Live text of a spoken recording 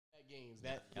games.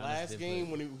 That last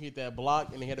game when he hit that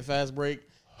block and they had the fast break,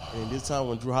 and this time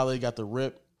when Drew Holiday got the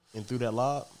rip and threw that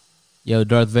lob. Yo,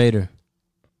 Darth Vader.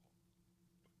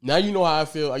 Now you know how I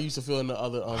feel. I used to feel in the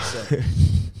other set.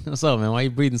 What's up, man? Why you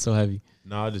breathing so heavy?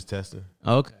 No, I just testing.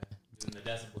 Okay. Doing the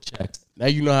decibel checks. Now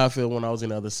you know how I feel when I was in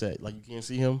the other set. Like you can't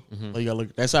see him. Like you gotta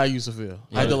look. That's how I used to feel.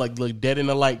 I had to like look dead in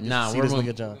the light. Nah, see this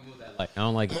nigga John. I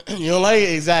don't like it. You don't like it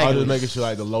I exactly. was just making sure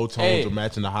like the low tones Hey. are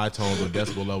matching the high tones or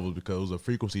decibel levels because it was a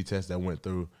frequency test that went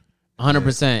through.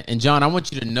 100%. And John, I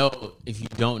want you to know, if you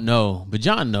don't know, but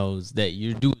John knows that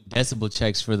you're doing decibel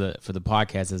checks for the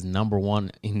podcast as number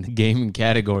one in the gaming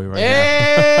category right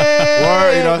Hey,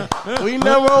 Word, you know? we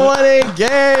number one in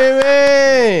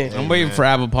gaming. now. I'm waiting for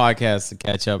Apple Podcasts to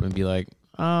catch up and be like,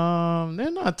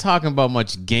 they're not talking about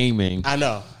much gaming. I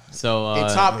know. So In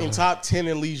top 10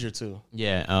 in leisure too.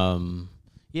 yeah,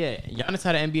 Giannis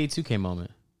had an NBA 2K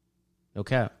moment. No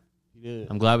cap. He did.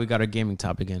 I'm glad we got our gaming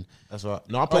topic in. That's right.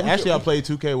 No, I played. I played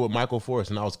 2K with Michael Force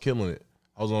and I was killing it.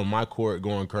 I was on my court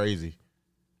going crazy.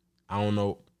 I don't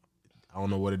know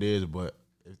what it is, but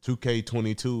if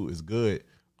 2K22 is good,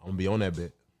 I'm gonna be on that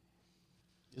bit.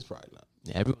 It's probably not.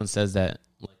 Yeah, everyone says that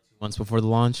like 2 months before the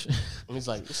launch, And it's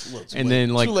like it's a little too and late. then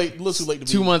like too late. A little too late to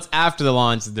 2 be. months after the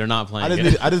launch, they're not playing.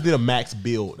 I just need a max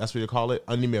build. That's what you call it.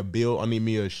 I need me a build. I need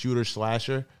me a shooter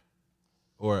slasher.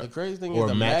 Or The crazy thing or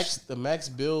is max. the max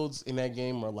builds in that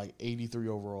game are like 83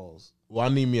 overalls. Well, I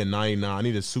need me a 99. I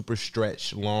need a super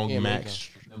stretch long Yeah, max.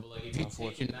 No, but like if you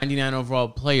take your 99 overall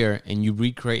player and you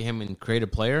recreate him and create a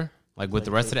player, like with the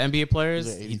rest of the NBA players,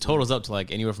 He's at he 83. totals up to like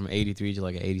anywhere from 83 to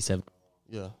like an 87.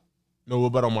 Yeah. No, what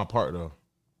about on my part though?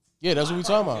 Yeah, that's what we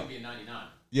talking about.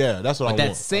 Yeah, that's what I But that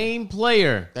want. same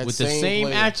player That with the same same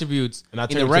player. attributes And I in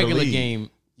take the it to the regular league.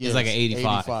 game is like an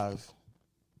 85.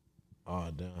 Oh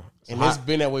damn. And it's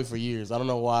been that way for years. I don't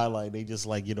know why like they just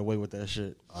like get away with that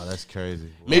shit. Oh, that's crazy.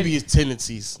 Maybe it's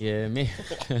tendencies. Yeah, man.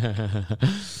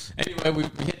 Anyway, we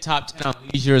hit top 10 on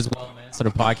leisure as well, man. So the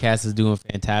podcast is doing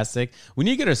fantastic. We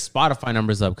need to get our Spotify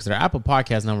numbers up because our Apple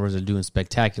Podcast numbers are doing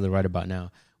spectacular right about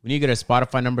now. We need to get our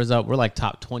Spotify numbers up. We're like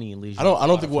top 20 in leisure. I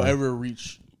don't think we'll ever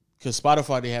reach because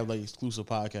Spotify they have like exclusive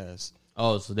podcasts.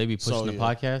 Oh, so they be pushing So, the yeah.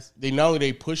 podcast? They not only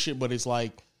they push it, but it's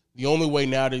like the only way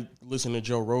now to listen to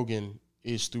Joe Rogan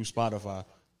is through Spotify.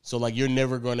 So like you're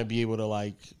never going to be able to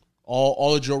like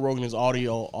all of Joe Rogan's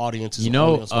audio audience is You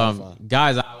know, only on Spotify.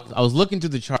 guys, I was looking through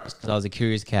the charts because I was a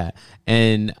curious cat.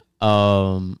 And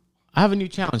I have a new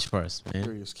challenge for us, man.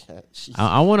 Curious cat. Jeez.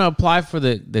 I want to apply for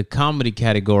the comedy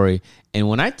category. And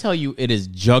when I tell you it is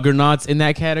juggernauts in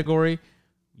that category,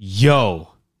 yo,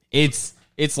 it's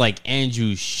like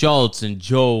Andrew Schultz and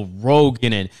Joe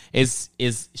Rogan and it's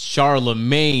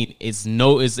Charlemagne. It's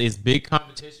big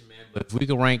competition, man. But if we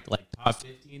could rank like top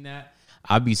 50 in that,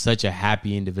 I'd be such a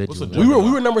happy individual. What's a we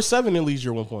were number 7 in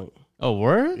leisure at one point. Oh,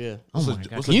 word? Yeah. Oh my What's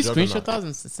God. a Can you juggernaut? screenshot those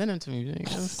and send them to me?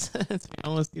 I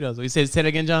want to see those. You say it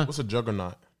again, John? What's a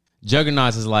juggernaut?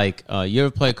 Juggernauts is like you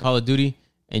ever play Call of Duty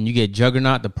and you get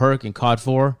Juggernaut, the perk in COD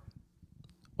 4,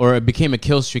 or it became a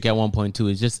kill streak at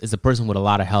 1.2. It's a person with a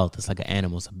lot of health. It's like an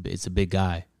animal. It's a big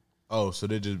guy. Oh, so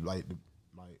they're just like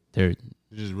They're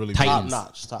they're just really Titans.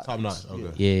 Top notch.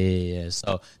 Okay. yeah.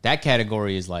 So that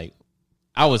category is like,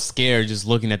 I was scared just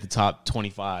looking at the top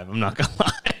 25. I'm not gonna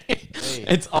lie.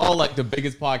 It's all like the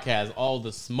biggest podcast, all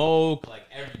the smoke, like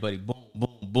everybody, boom, boom,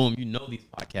 boom. You know these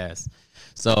podcasts.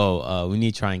 So we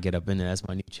need to try and get up in there. That's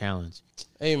my new challenge.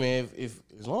 Hey man, if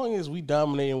as long as we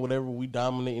dominating whatever we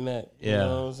dominating at, you Yeah.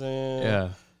 know what I'm saying? Yeah.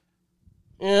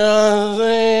 You know what I'm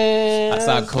saying? I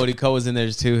saw Cody Ko was in there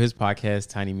too. His podcast,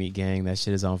 Tiny Meat Gang, that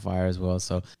shit is on fire as well.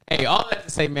 So, hey, all that to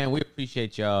say, man, we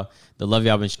appreciate y'all. The love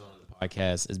y'all been showing on the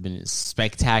podcast has been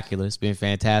spectacular. It's been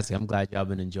fantastic. I'm glad y'all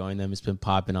been enjoying them. It's been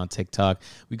popping on TikTok.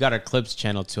 We got our Clips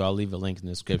channel too. I'll leave a link in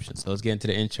the description. So let's get into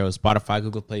the intro. Spotify,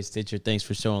 Google Play, Stitcher. Thanks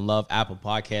for showing love. Apple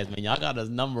Podcast, man, y'all got us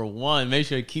number 1. Make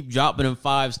sure to keep dropping them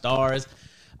 5 stars.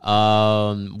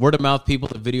 Word of mouth, people.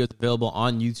 The video is available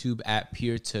on YouTube at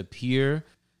Peer to Peer. You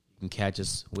can catch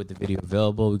us with the video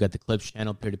available. We got the Clips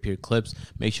channel, Peer to Peer Clips.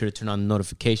 Make sure to turn on the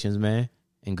notifications, man,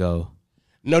 and go.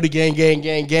 Know the gang. Me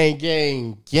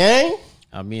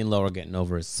and Lo are getting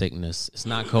over a sickness. It's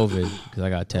not COVID because I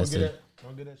got tested.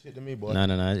 Don't get that shit to me, boy.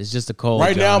 No. It's just a cold.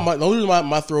 Right now, John. the only reason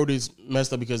my throat is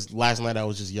messed up because last night I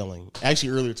was just yelling. Actually,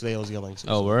 earlier today I was yelling. Too,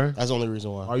 Oh, word? That's the only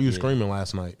reason why. Are you screaming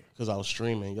last night? Because I was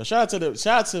streaming. Yo, shout out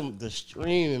to the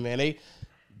streaming, man. They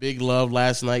big love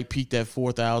last night. Peaked at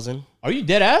 4,000. Are you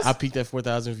dead ass? I peaked at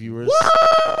 4,000 viewers.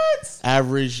 What?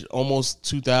 Average almost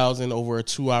 2,000 over a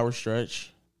 2-hour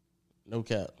stretch. No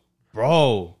cap.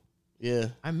 Bro, Yeah.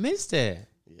 I missed it.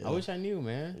 Yeah. I wish I knew,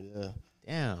 man. Yeah.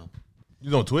 Damn.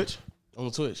 You on Twitch?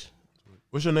 On Twitch.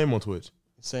 What's your name on Twitch?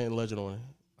 Saying Legend on it.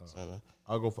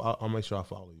 I'll make sure I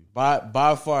follow you.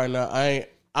 By far, no,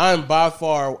 I'm by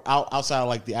far outside of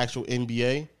like the actual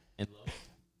NBA.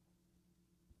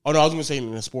 Oh no, I was gonna say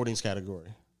in the sportings category.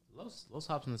 Los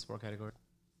hops in the sport category.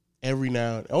 Every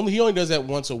now and he only does that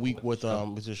once a week with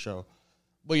his show.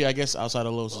 But yeah, I guess outside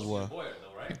of Los as well. Boy,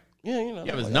 though, right? Yeah, you know. You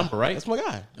have his number, right? That's my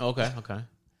guy. Okay.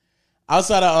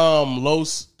 Outside of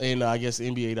Los and I guess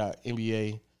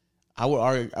NBA,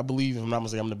 I believe if I'm not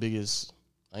mistaken,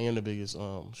 I am the biggest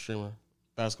streamer,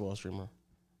 basketball streamer.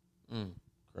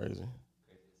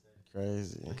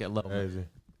 Crazy. Look at Low.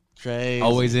 Crazy.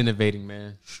 Always innovating,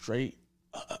 man. Straight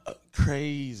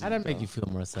crazy. How that make you feel,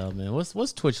 Marcel, man?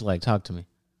 What's Twitch like? Talk to me.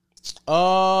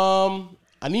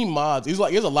 I need mods. There's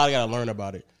a lot I gotta learn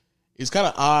about it. It's kind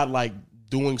of odd, like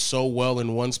doing so well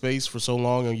in one space for so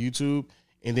long on YouTube,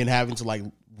 and then having to like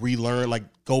relearn, like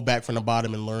go back from the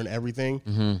bottom and learn everything.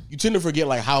 Mm-hmm. You tend to forget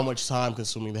like how much time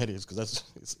consuming that is, because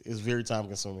it's very time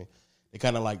consuming. They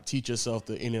kind of like teach yourself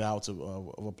the in and outs of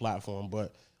a platform,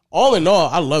 but all in all,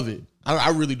 I love it. I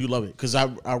really do love it, because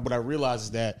what I realize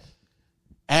is that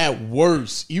at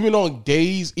worst, even on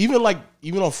days, even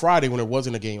on Friday when it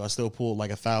wasn't a game, I still pulled like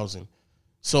 1,000.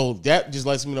 So that just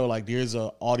lets me know like there's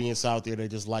an audience out there that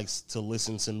just likes to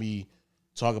listen to me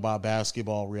talk about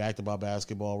basketball, react about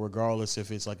basketball, regardless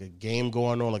if it's like a game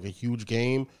going on, like a huge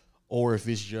game, or if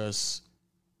it's just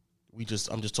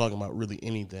I'm just talking about really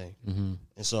anything. Mm-hmm.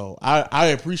 And so I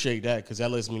appreciate that, because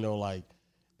that lets me know like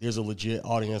there's a legit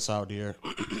audience out there,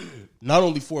 not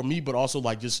only for me but also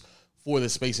like just for the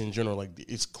space in general. Like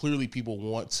it's clearly people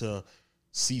want to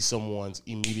see someone's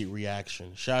immediate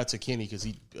reaction. Shout out to Kenny, because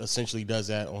he essentially does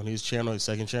that on his channel, his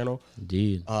second channel.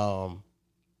 Indeed.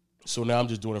 So now I'm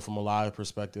just doing it from a live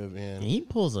perspective, and he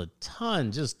pulls a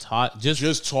ton. Just talking.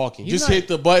 Just hit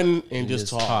the button and just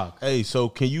talk. Hey, so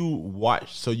can you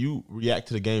watch? So you react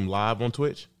to the game live on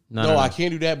Twitch? No, I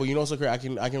can't do that. But you know what's so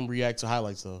crazy? I can react to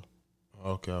highlights though.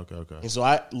 Okay. And so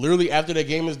I literally, after the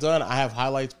game is done, I have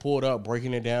highlights pulled up,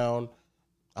 breaking it down.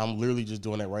 I'm literally just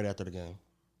doing that right after the game.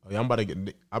 Oh, yeah, I'm about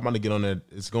to get on there.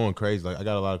 It's going crazy. Like I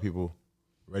got a lot of people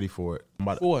ready for it.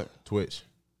 For what? Twitch.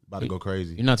 About to go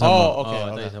crazy. You're not talking okay. I thought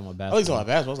you were talking about basketball. I was talking about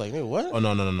basketball. I was like, nigga, what? Oh,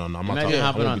 no. I'm not Imagine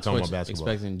hopping on talking Twitch about basketball.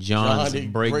 expecting John's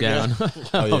breakdown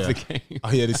of the game.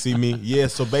 Oh, yeah, to see me. Yeah,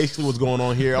 so basically what's going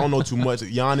on here, I don't know too much.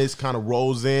 Giannis kind of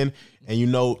rolls in, and you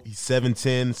know he's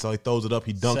 7'10", so he throws it up,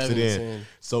 he dunks it in.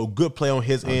 So good play on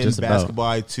his end, basketball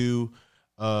IQ.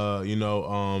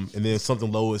 And then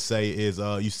something Low would say is,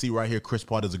 you see right here, Chris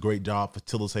Paul does a great job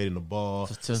facilitating the ball.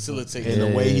 And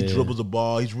the way he dribbles the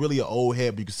ball, he's really an old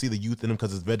head, but you can see the youth in him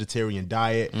because it's vegetarian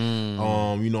diet. You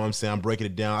know what I'm saying? I'm breaking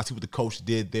it down. I see what the coach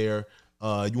did there.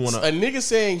 You want a nigga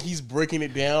saying he's breaking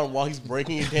it down while he's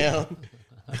breaking it down?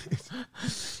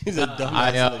 He's a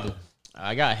dumbass.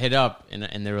 I got hit up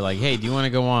and they were like, "Hey, do you want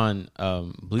to go on?"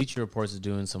 Bleacher Reports is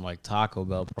doing some like Taco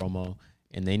Bell promo.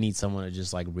 And they need someone to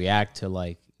just like react to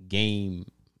like game,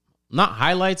 not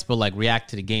highlights, but like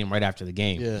react to the game right after the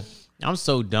game. Yeah. I'm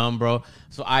so dumb, bro.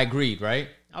 So I agreed, right?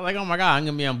 I was like, oh my God, I'm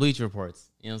going to be on Bleacher Reports.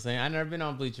 You know what I'm saying? I've never been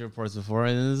on Bleacher Reports before,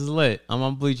 and this is lit. I'm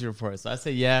on Bleacher Reports. So I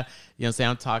said, yeah. You know what I'm saying?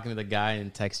 I'm talking to the guy in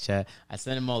text chat. I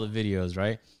sent him all the videos,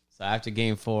 right? So after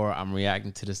game 4, I'm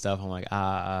reacting to the stuff. I'm like, you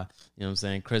know what I'm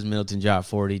saying? Chris Middleton dropped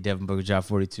 40, Devin Booker dropped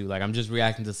 42. Like, I'm just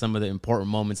reacting to some of the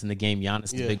important moments in the game. Giannis,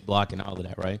 the big block, and all of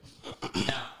that, right?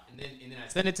 Now, and then I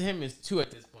sent it to him. It's 2 at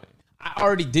this point. I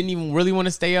already didn't even really want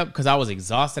to stay up because I was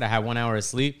exhausted. I had 1 hour of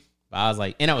sleep. But I was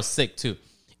like, and I was sick too.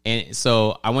 And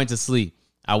so I went to sleep.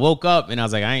 I woke up and I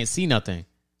was like, I ain't see nothing.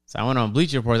 So I went on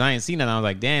Bleacher Reports. I ain't see nothing. I was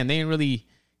like, damn, they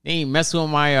ain't messing with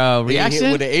my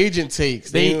reaction. What the agent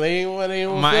takes. My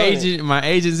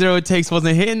agent zero takes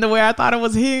wasn't hitting the way I thought it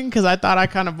was hitting because I thought I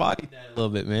kind of bodied that a little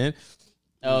bit, man.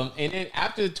 And then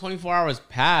after the 24 hours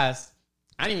passed,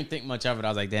 I didn't even think much of it. I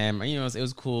was like, damn, you know, it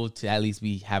was cool to at least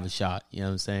have a shot. You know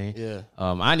what I'm saying? Yeah.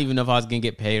 I didn't even know if I was gonna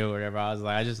get paid or whatever. I was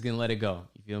like, I just gonna let it go.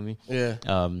 You feel me?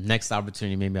 Yeah. Next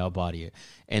opportunity, maybe I'll body it.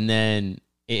 And then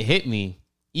it hit me.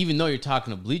 Even though you're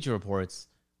talking to Bleacher Reports,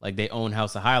 like they own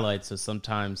House of Highlights, so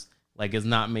sometimes like it's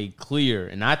not made clear.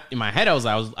 And in my head, I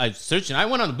was searching. I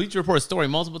went on the Bleacher Report story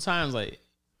multiple times. Like,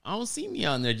 I don't see me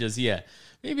on there just yet.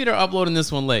 Maybe they're uploading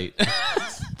this one late.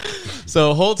 So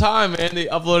the whole time, man, they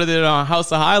uploaded it on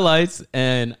House of Highlights,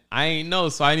 and I ain't know,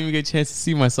 so I didn't even get a chance to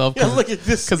see myself. Yeah, look at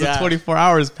this because the 24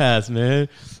 hours passed, man.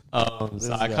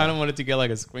 So I guy. kind of wanted to get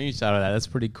like a screenshot of that. That's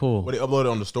pretty cool. What, they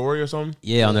uploaded on the story or something?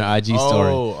 Yeah, on their IG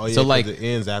story. Oh, yeah, so like it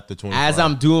ends after 24 as hours.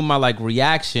 I'm doing my like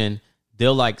reaction,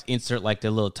 they'll like insert like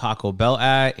their little Taco Bell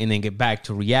ad and then get back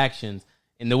to reactions.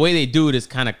 And the way they do it is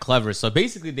kind of clever. So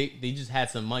basically, they just had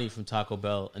some money from Taco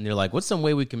Bell, and they're like, what's some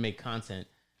way we can make content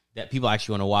that people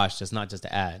actually want to watch that's not just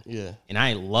an ad? Yeah. And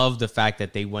I love the fact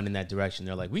that they went in that direction.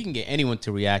 They're like, we can get anyone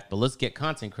to react, but let's get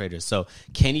content creators. So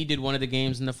Kenny did one of the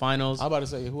games in the finals. I'm about to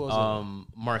say, who else?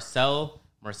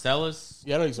 Marcellus.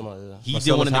 Yeah, I know you're talking about. He Yeah.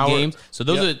 did one of the Howard. games. So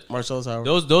those Yep, are Marcellus Howard.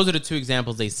 those are the two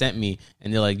examples they sent me,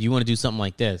 and they're like, "You want to do something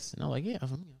like this?" And I'm like, "Yeah, of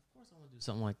course I want to do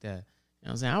something like that." You know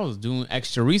what I'm saying? I was doing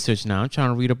extra research now. I'm trying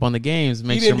to read up on the games, He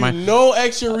make sure didn't do no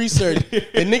extra research. The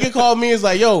nigga called me and is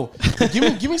like, "Yo,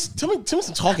 tell me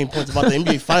some talking points about the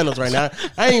NBA Finals right now.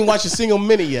 I ain't even watched a single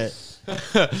minute yet." You know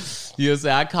what I'm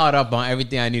saying? I caught up on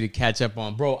everything I need to catch up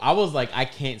on. Bro, I was like, I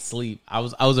can't sleep. I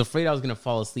was afraid I was gonna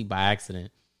fall asleep by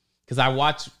accident. Cause I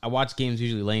watch games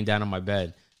usually laying down on my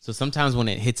bed. So sometimes when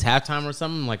it hits halftime or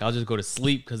something, like I'll just go to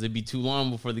sleep because it'd be too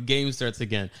long before the game starts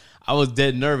again. I was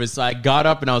dead nervous. So I got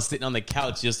up and I was sitting on the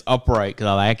couch just upright because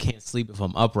I can't sleep if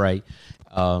I'm upright.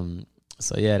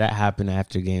 So yeah, that happened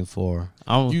after game 4.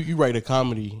 You right, the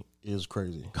comedy is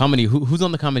crazy. Comedy, who's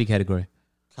on the comedy category?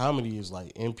 Comedy is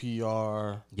like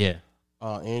NPR, Yeah.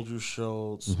 Andrew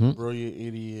Schultz, Brilliant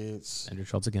Idiots. Andrew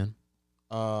Schultz again.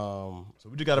 So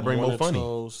we just got to bring more funny.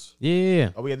 Toast.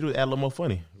 Yeah. All we got to do is add a little more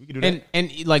funny. We can do that.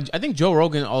 And like I think Joe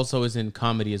Rogan also is in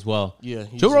comedy as well. Yeah,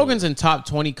 Joe Rogan's in top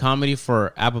 20 comedy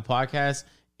for Apple Podcasts,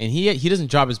 and he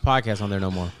doesn't drop his podcast on there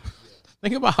no more.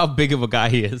 Think about how big of a guy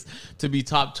he is to be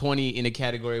top 20 in a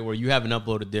category where you haven't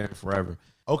uploaded there in forever.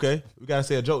 Okay, we got to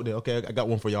say a joke there. Okay, I got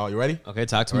one for y'all. You ready? Okay,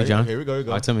 talk to me, Ready? John. Okay, here we go.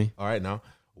 Talk to me. All right, now.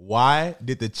 Why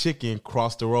did the chicken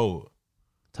cross the road?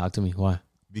 Talk to me. Why?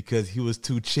 Because he was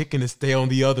too chicken to stay on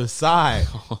the other side.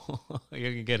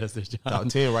 You're gonna get us there, John. Top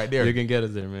 10 right there. You're gonna get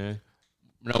us there, man.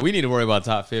 No, we need to worry about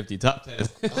top 50. Top 10.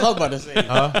 I was about to say,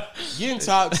 getting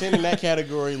top 10 in that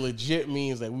category legit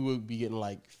means that we would be getting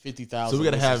like 50,000. So we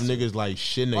got to have niggas like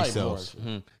shitting Probably themselves.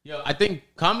 more. Yo, I think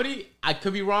comedy, I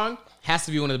could be wrong, has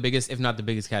to be one of the biggest, if not the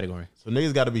biggest category. So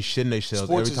niggas got to be shitting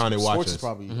themselves every time they watch sports us. is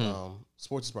probably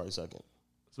sports is probably second.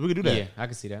 So we can do that. Yeah, I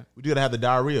can see that. We got to have the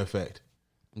diarrhea effect.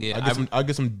 Yeah, I'll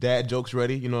get some dad jokes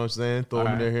ready. You know what I'm saying? Throw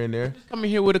them in there here and there. come in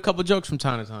here with a couple jokes from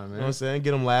time to time, man. You know what I'm saying?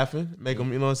 Get them laughing. Make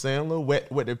them, you know what I'm saying? A little wet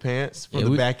their pants from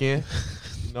the back end.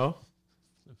 You know?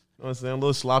 You know what I'm saying? A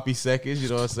little sloppy seconds. You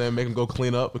know what I'm saying? Make them go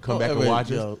clean up and come back and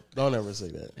watch us. Don't ever say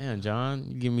that. Damn, John,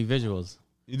 you give me visuals.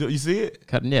 You see it?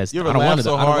 Cutting this. You ever I don't laugh want it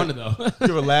so though. I hard? don't want it though.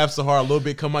 You ever laugh so hard a little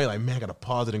bit, come out, you're like, man, I got to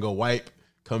pause it and go wipe,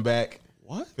 come back,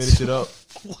 What? finish it up.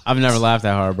 I've never laughed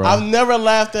that hard, bro. I've never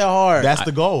laughed that hard. That's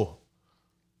the goal.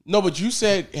 No, but you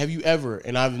said, have you ever?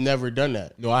 And I've never done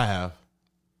that. No, I have.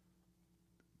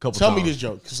 Couple Tell times. me this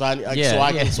joke, because so I Yeah, can yeah.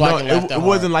 laugh that it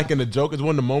wasn't like in the joke. It's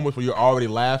one of the moments where you're already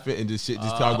laughing and just shit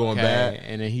just start going bad.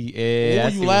 And then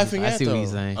What were you laughing I at, see what though?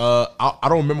 he's saying. I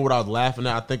don't remember what I was laughing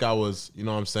at. I think I was, you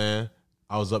know what I'm saying?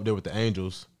 I was up there with the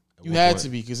Angels. at You one had point. to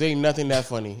be, because ain't nothing that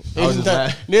funny. I was There's, just not,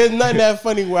 laughing. there's nothing that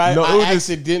funny where No, it I was just-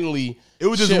 accidentally It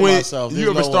was just shit when myself. you There's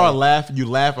ever no start way. laughing, you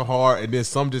laughing hard, and then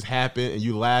something just happened, and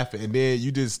you laugh, and then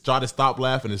you just try to stop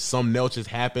laughing, and something else just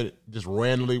happened just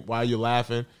randomly while you're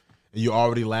laughing, and you're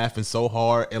already laughing so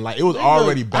hard, and like it was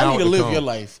already bound I need to live come. your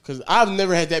life, because I've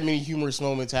never had that many humorous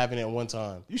moments happen at one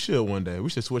time. You should one day. We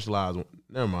should switch lives.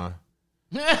 Never mind.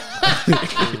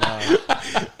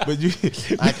 But you,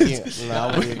 I can't. No,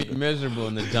 I wouldn't. Miserable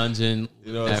in the dungeon.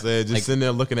 you know what I'm saying? Just sitting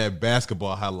there looking at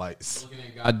basketball highlights, looking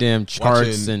at goddamn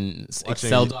charts Watching- and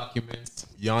Excel documents.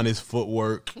 Giannis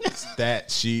footwork, stat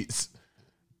sheets,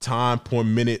 time per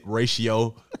minute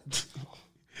ratio.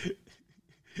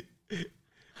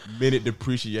 Minute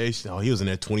depreciation. Oh, he was in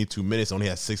there 22 minutes. Only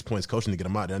had 6 points. Coaching to get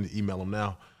him out there. I need to email him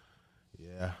now.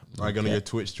 Yeah. Right on your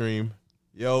Twitch stream.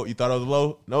 Yo, you thought I was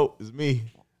low? Nope, it's me.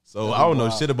 So I don't know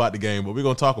shit about the game, but we're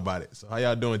gonna talk about it. So how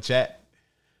y'all doing, chat?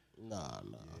 Nah.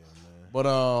 But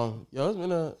yo,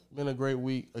 it's been a great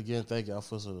week. Again, thank y'all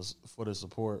for the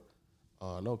support.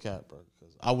 No cap, bro.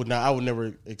 Because I would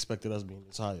never expected us being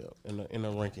this high up in the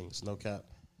rankings. No cap.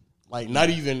 Like not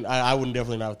even I wouldn't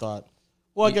definitely not have thought.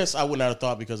 Well, I guess I would not have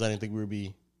thought because I didn't think we would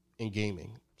be in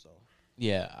gaming. So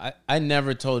Yeah, I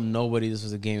never told nobody this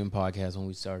was a gaming podcast when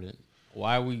we started.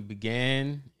 Why we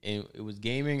began and it was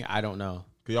gaming, I don't know.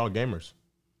 Cause y'all gamers.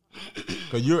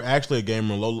 Cause you're actually a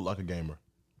gamer and Lo look like a gamer.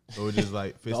 So it's just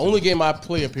like the only game I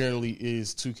play apparently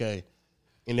is 2K,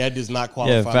 and that does not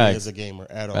qualify me facts. as a gamer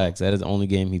at all. Facts. That is the only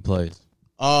game he plays.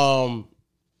 Yo,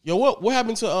 what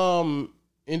happened to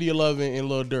India Love and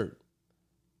Lil Durk?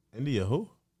 India who?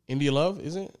 India Love,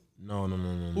 isn't it? No.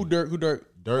 Who Durk?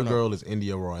 Dirt Girl is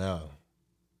India Royale.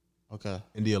 Okay.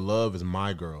 India Love is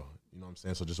my girl. You know what I'm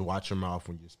saying? So just watch your mouth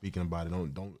when you're speaking about it.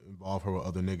 Don't involve her with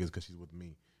other niggas because she's with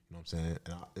me. You know what I'm saying? And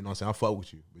you know what I'm saying? I fuck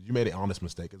with you, but you made an honest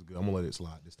mistake. It's good. I'm gonna let it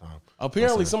slide this time.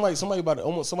 Apparently, somebody somebody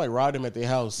robbed him at their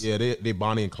house. Yeah, they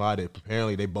Bonnie and Clyde.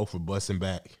 Apparently, they both were busting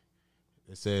back.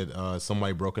 They said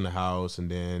somebody broke in the house, and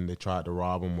then they tried to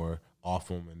rob him or off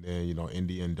him, and then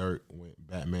Indy and Dirt went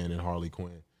Batman and Harley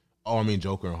Quinn. Oh, I mean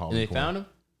Joker and Harley Quinn. And they found him?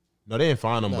 No, they didn't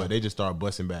find him, but they just started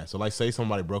busting back. So, like, say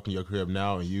somebody broke in your crib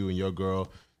now, and you and your girl,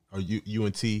 or you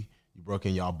and T, you broke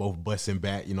in, y'all both busting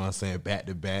back. You know what I'm saying? Back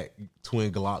to back,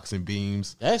 twin Glocks and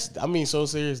beams. So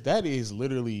serious. That is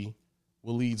literally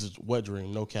Waleed's wet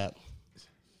dream. No cap.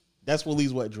 That's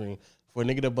Waleed's wet dream for a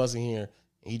nigga to bust in here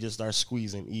and he just starts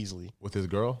squeezing easily With his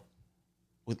girl?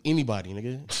 with anybody,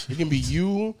 nigga. It can be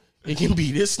you. It can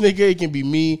be this nigga. It can be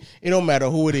me. It don't matter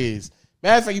who it is.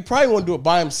 Matter of fact, he probably want to do it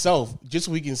by himself just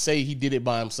so he can say he did it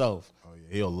by himself. Oh,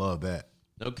 yeah, he'll love that.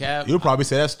 No cap. You'll probably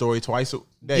say that story twice a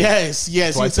day. Yes.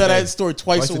 He'll tell that story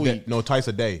twice a day. week. No, twice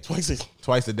a day.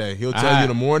 Twice a day. He'll tell you in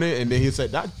the morning, and then he'll say,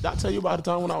 "Did I tell you about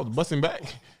the time when I was busting back?"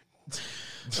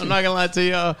 I'm not gonna lie to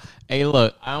y'all. Hey,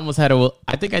 look,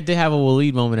 I think I did have a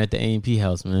Waleed moment at the A&P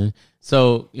house, man.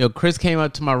 So, Chris came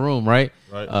up to my room, right?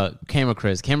 Right. Camera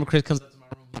Chris comes up to my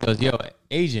room. He goes, "Yo,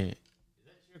 agent, is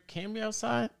that your Camry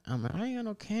outside?" I'm like, "I ain't got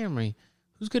no Camry.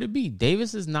 Who's could it be?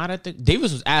 Davis is not at the."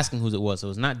 Davis was asking who it was, so it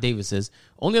was not Davis's.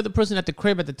 Only other person at the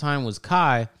crib at the time was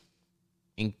Kai,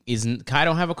 and Kai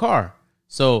don't have a car.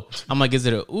 So I'm like, is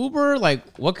it an Uber?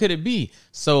 Like, what could it be?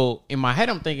 So in my head,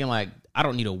 I'm thinking like, I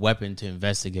don't need a weapon to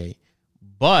investigate,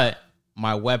 but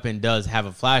my weapon does have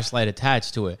a flashlight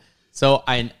attached to it. So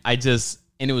and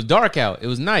it was dark out. It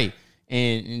was night.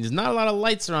 And there's not a lot of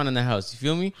lights around in the house. You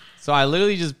feel me? So I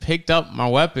literally just picked up my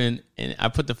weapon and I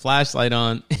put the flashlight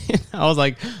on. I was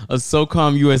like a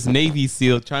SOCOM U.S. Navy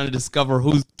SEAL trying to discover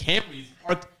whose Camry is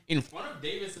parked in front of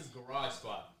Davis's garage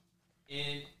spot.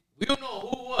 And we don't know who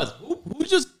it was. Who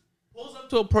just pulls up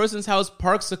to a person's house,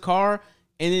 parks the car,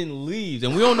 and then leaves.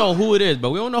 And we don't know who it is, but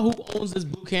we don't know who owns this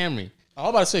blue Camry. I was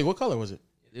about to say, what color was it?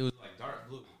 It was like dark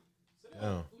blue. So,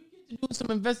 Yeah. we get to do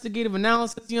some investigative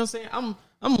analysis. You know what I'm saying?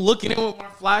 I'm looking in with my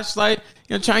flashlight,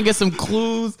 trying to get some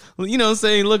clues. You know what I'm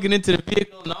saying? Looking into the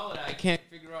vehicle and all of that. I can't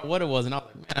figure out what it was. And I was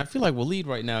like, man, I feel like Waleed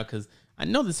right now because I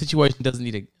know the situation doesn't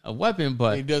need a weapon,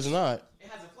 but It does not. it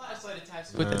has a flashlight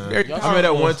attached to it. That's very I remember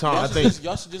that one time.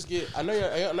 Y'all should just get. I know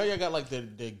y'all got like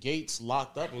the gates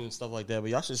locked up and stuff like that, but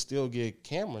y'all should still get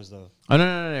cameras though. Oh,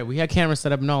 no. We had cameras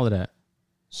set up and all of that.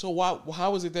 So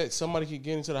how is it that somebody could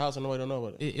get into the house and nobody don't know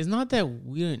about it? It's not that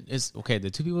we didn't. It's okay.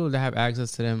 The two people that have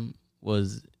access to them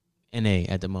was NA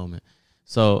at the moment.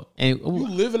 So, and You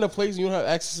live in a place and you don't have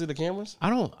access to the cameras?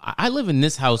 I live in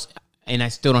this house and I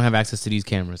still don't have access to these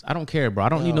cameras. I don't care, bro. I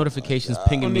don't need notifications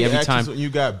pinging me every time. You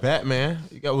got Batman.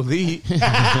 You got Waleed.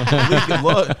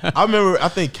 I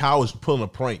think Kyle was pulling a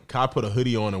prank. Kyle put a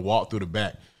hoodie on and walked through the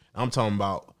back. I'm talking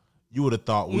about. You would have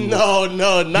thought we No,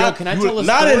 not. can I tell a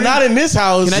not story? not in this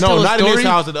house. Can I No, tell a not in this story?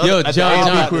 house. At the Yo, other, at John, the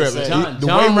John, AV crib. John, The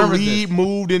John way remembers Waleed this.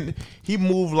 moved, and he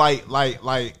moved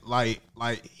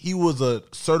like he was a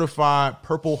certified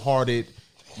Purple-hearted,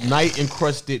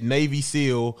 night-encrusted Navy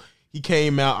SEAL. He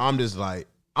came out. I'm just like,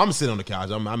 I'm sitting on the couch.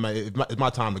 It's my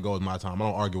time to go. It's my time.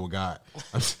 I don't argue with God.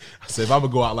 I said, if I'm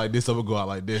gonna go out like this, I'm gonna go out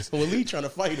like this. Waleed trying to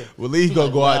fight him. Waleed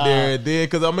gonna go out there, and then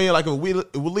because like if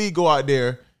Waleed go out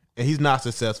there and he's not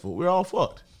successful, we're all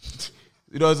fucked.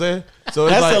 You know what I'm saying? So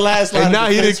it's That's like, the last line and of now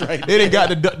defense they right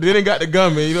didn't got the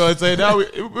gunman. You know what I'm saying? Now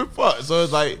we're fucked. So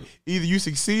it's like either you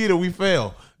succeed or we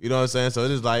fail. You know what I'm saying? So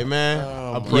it's just like, man,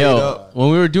 I prayed up.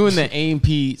 When we were doing the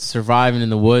A&P Surviving in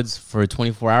the Woods for a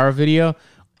 24-hour video,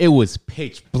 it was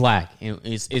pitch black. And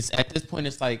it's at this point,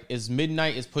 it's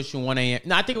midnight. It's pushing 1 a.m.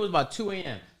 No, I think it was about 2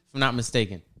 a.m. if I'm not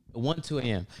mistaken. 2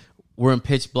 a.m. We're in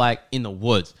pitch black in the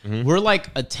woods. Mm-hmm. We're like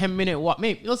a 10-minute walk,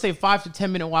 maybe let's say 5 to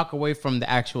 10-minute walk away from the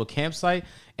actual campsite,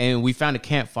 and we found a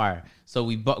campfire. So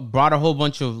we brought a whole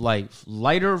bunch of like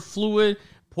lighter fluid,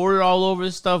 poured it all over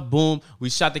the stuff. Boom, we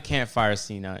shot the campfire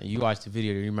scene. Now, you watched the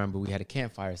video, you remember we had a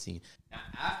campfire scene. Now,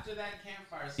 after that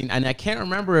campfire scene, and I can't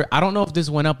remember, I don't know if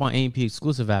this went up on A&P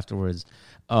exclusive afterwards,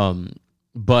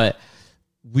 but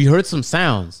we heard some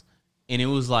sounds, and it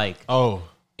was like,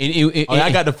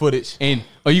 I got the footage. And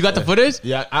you got the footage?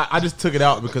 Yeah, I just took it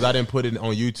out because I didn't put it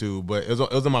on YouTube, but it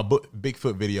was in my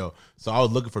Bigfoot video. So I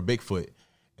was looking for Bigfoot,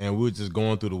 and we were just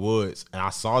going through the woods, and I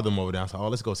saw them over there. I said,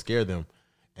 let's go scare them.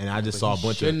 And I just saw a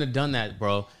bunch Shouldn't have done that,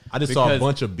 bro. I just saw a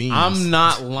bunch of beams. I'm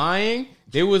not lying.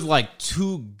 There was like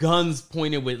 2 guns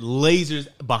pointed with lasers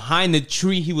behind the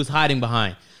tree he was hiding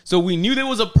behind. So we knew there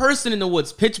was a person in the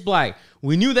woods, pitch black.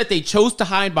 We knew that they chose to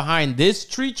hide behind this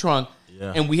tree trunk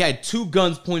Yeah. and we had 2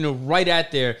 guns pointed right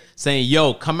at there, saying,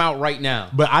 "Yo, come out right now."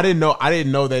 But I didn't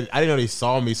know they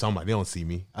saw me. So I'm like, they don't see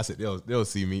me. I said they'll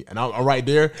see me, and I'm right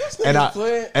there,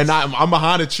 I'm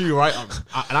behind a tree, right,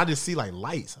 and I just see like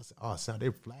lights. I said, oh, son, they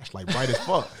flash like bright as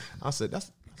fuck. I said,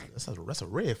 that's a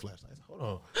red flashlight. I said, hold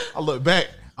on. I look back.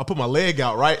 I put my leg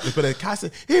out, right, but the guy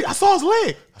said, hey, I saw his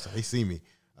leg. I said, they see me.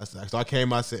 So I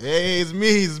came out, I said, hey, it's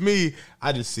me.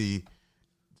 I just see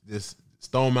this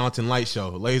Stone Mountain light show,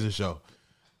 laser show.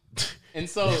 And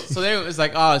so then it was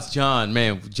like, oh, it's John.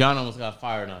 Man, John almost got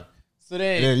fired on. So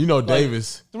then, you know,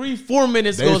 Davis. 3-4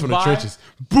 minutes Davis goes from by. the trenches.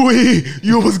 Boy,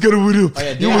 you almost got it with him. Oh,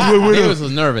 yeah, You almost went with him. Davis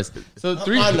was nervous. So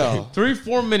I know.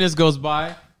 3-4 minutes goes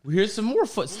by. We hear some more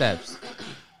footsteps,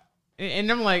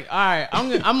 and I'm like, all right.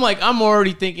 I'm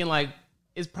already thinking like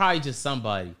it's probably just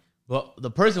somebody, but the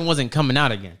person wasn't coming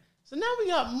out again. So now we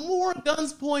got more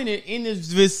guns pointed in this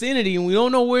vicinity, and we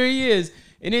don't know where he is.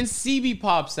 And then CB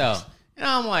pops out. And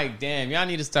I'm like, damn, y'all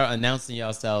need to start announcing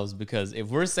yourselves, because if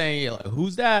we're saying, like,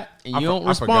 who's that? And you don't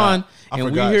respond. I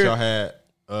forgot y'all had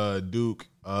Duke,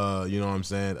 you know what I'm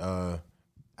saying?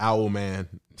 Owl Man.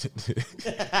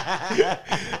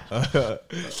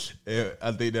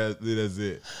 I think that's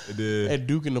it. And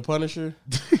Duke and the Punisher.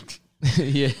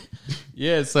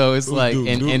 yeah. So it's like, Duke?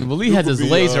 and Willie had this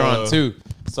laser on too.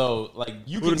 So like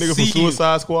you Who can the nigga see from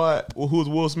Suicide Squad? Who's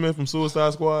Will Smith from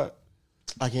Suicide Squad?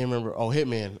 I can't remember. Oh,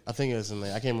 Hitman. I think it's in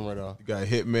there. I can't remember though. You got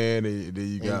Hitman, and then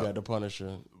you And got you got the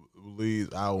Punisher.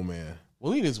 Willie's Owl Man.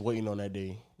 Willie is waiting on that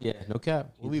day. Yeah, no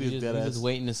cap. Willie He is just, dead he's ass. just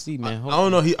waiting to see, man. I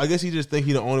don't know. I guess he just think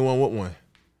he the only one with one.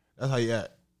 That's how he act.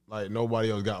 Like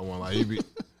nobody else got one. Like he be.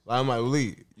 Like I'm like,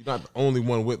 Willie, you're not the only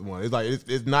one with one. It's like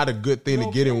it's not a good thing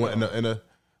to get in one. In a You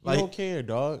like, don't care,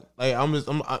 dog. like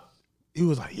he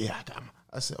was like, yeah, I got him.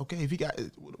 I said, okay, if he got,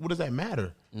 what does that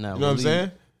matter? No, you know what I'm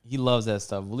saying? He loves that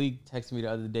stuff. Willie texted me the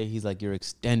other day. He's like, your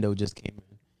extendo just came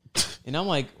in. And I'm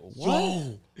like, what?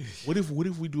 Yo, what if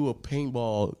we do a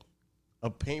paintball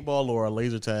or a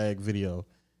laser tag video,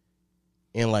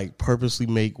 and like purposely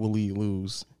make Willie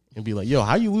lose and be like, yo,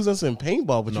 how you lose us in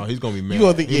paintball? But No, he's gonna be mad. You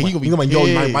gonna think, yeah, he gonna be like, yo,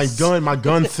 pissed. my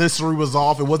gun sensory was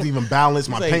off. It wasn't even balanced.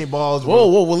 My Like, paintballs.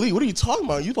 Whoa, Willie, what are you talking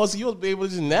about? You supposed to be able to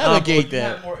just navigate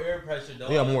that. more air pressure, dog.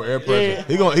 He got more air pressure.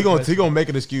 Yeah. He gonna make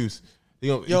an excuse.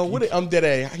 I'm dead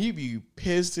at. He be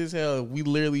pissed as hell. We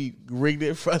literally rigged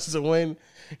it for us to win,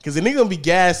 because then they gonna be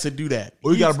gassed to do that.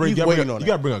 Well, you gotta bring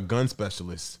that. a gun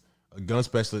specialist,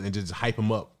 and just hype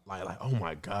him up. Like, oh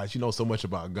my gosh, you know so much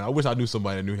about gun. I wish I knew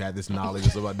somebody that had this knowledge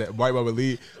and stuff like that. Right, Bobby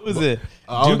Lee. What was it?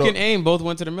 Duke and Aim both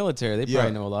went to the military. They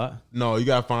probably know a lot. No, you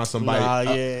gotta find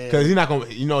somebody. Because he's not gonna.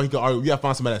 You know, he can argue. You gotta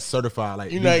find somebody that's certified.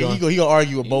 Like, he gonna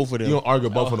argue with both of them. He gonna argue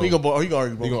with both of them. He gonna argue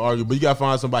both. He gonna argue, but you gotta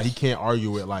find somebody he can't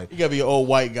argue with. Like, You gotta be an old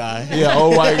white guy. yeah,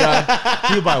 old white guy.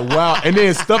 He was like, wow. And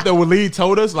then stuff that Waleed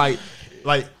told us, like,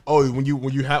 oh, when you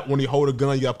hold a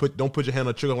gun, you gotta don't put your hand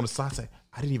on the trigger on the side. Say,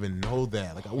 I didn't even know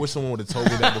that. Like, I wish someone would have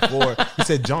told me that before. He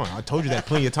said, John, I told you that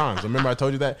plenty of times. Remember I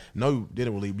told you that? No, you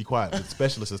didn't, Waleed. Be quiet. The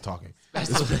specialist is talking.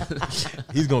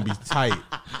 He's gonna be tight.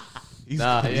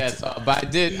 But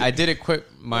I did equip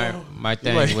my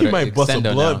thing. He with might an bust a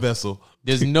extendo blood now. vessel.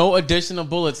 There's no additional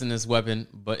bullets in this weapon,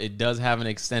 but it does have an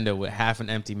extender with half an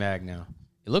empty mag now.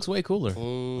 It looks way cooler.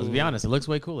 Let's be honest, it looks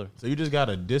way cooler. So you just got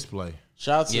a display.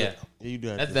 Shout out to Yeah. you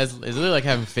do That's that. it's literally like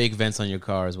having fake vents on your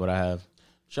car is what I have.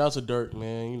 Shout out to Dirk,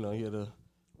 man. You know he had a.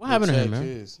 What happened to him, man?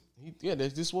 Kids.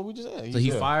 This is what we just had. So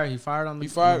he fired on the He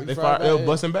fired. They He fired. fired They were back.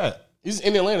 busting back. He's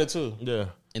in Atlanta too. Yeah.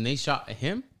 and they shot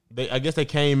him. I guess they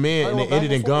came in and went they back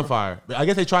ended in and forth. gunfire. But I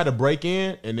guess they tried to break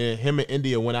in, and then him and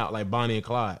India went out like Bonnie and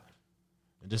Clyde,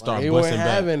 and just started They weren't busting back.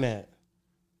 having that.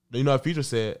 You know what Future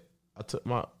said? I turned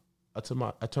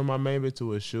my main bitch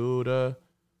to a shooter.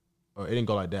 Or it didn't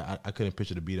go like that. I couldn't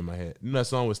picture the beat in my head. You know that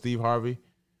song with Steve Harvey?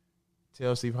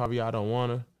 Tell Steve Harvey I don't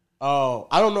wanna. Oh,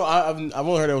 I don't know. I've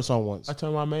only heard that song once. I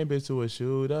turned my main bitch to a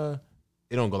shooter.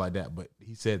 It don't go like that, but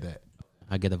he said that.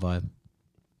 I get the vibe.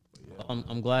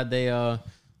 I'm glad they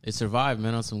survived,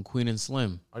 man, on some Queen and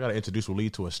Slim. I gotta introduce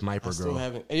Waleed to a sniper I still girl.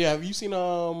 haven't. Yeah, have you seen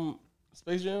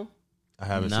Space Jam? I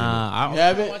haven't seen Nah, You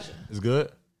haven't? it. It's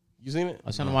good. You seen it? I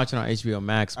was trying to watch it on HBO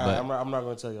Max, All but right, I'm not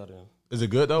gonna tell y'all then. Is it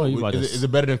good though? you about to- Is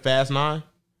it better than Fast 9?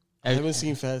 I haven't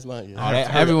seen Fast 9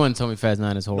 yet. everyone told me Fast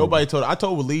 9 is horrible. Nobody told. I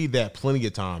told Waleed that plenty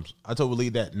of times. I told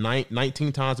Waleed that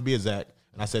 19 times to be exact.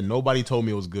 And I said nobody told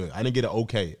me it was good. I didn't get an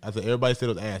okay. I said everybody said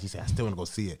it was ass. He said I still want to go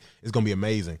see it. It's gonna be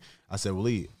amazing. I said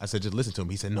Waleed. I said just listen to him.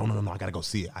 He said no. I gotta go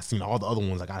see it. I seen all the other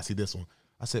ones. I gotta see this one.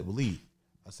 I said Waleed.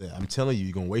 I said I'm telling you,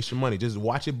 you're gonna waste your money. Just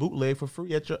watch it bootleg for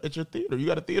free at your theater. You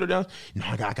got a theater down. No,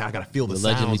 I gotta feel the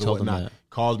Allegedly sounds and told him whatnot. that.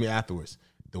 Calls me afterwards.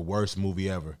 The worst movie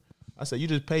ever. I said you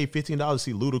just paid $15 to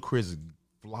see Ludacris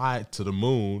fly to the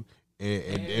moon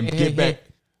and get back.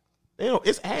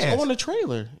 It's ass. It's on the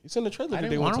trailer. It's in the trailer. I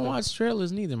don't watch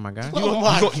trailers neither, my guy. Oh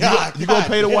my God! You gonna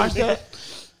pay to watch that?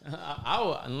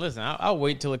 I'll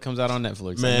wait till it comes out on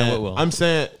Netflix. Man, I know it will. I'm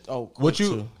saying, Oh, what you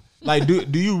too. like?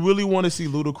 Do you really want to see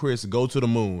Ludacris go to the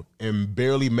moon and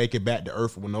barely make it back to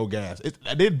Earth with no gas?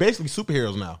 They're basically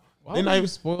superheroes now. Why They're would not you even.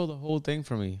 spoil the whole thing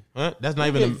for me? Huh? That's not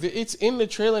even. It's in the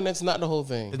trailer, and that's not the whole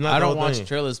thing. It's not I the don't whole watch thing.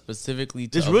 trailers specifically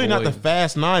to It's really not the avoid-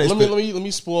 Fast 9. It's Let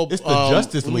me spoil. it's the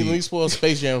Justice Let me League. spoil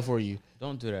Space Jam for you.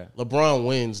 Don't do that. LeBron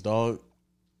wins, dog.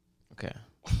 Okay.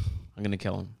 I'm going to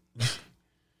kill him.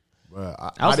 Bruh,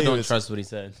 I also didn't don't even- trust what he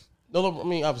said. No, I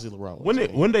mean obviously LeBron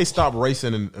wins. When they stop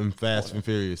racing in Fast and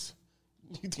Furious.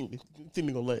 You think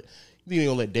they're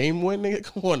gonna let Dame win, nigga?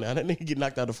 Come on now, that nigga get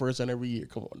knocked out the first round every year.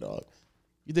 Come on, dog.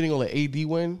 You think they're gonna let AD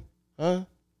win? Huh?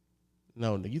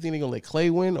 No, nigga. You think they're gonna let Clay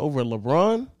win over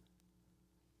LeBron?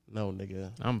 No,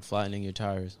 nigga. I'm flattening your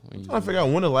tires. When you I'm trying to figure out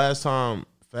when the last time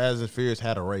Fast and Furious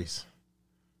had a race.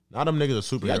 Now them niggas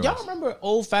are superheroes. Y'all remember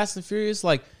old Fast and Furious?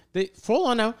 Like, hold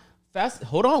on now.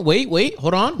 Hold on. Wait.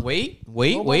 Hold on. Wait.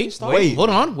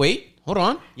 Hold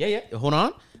on. Yeah. Hold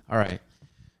on. All right.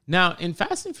 Now, in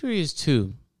Fast and Furious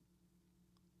 2,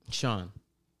 Sean.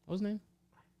 What was his name?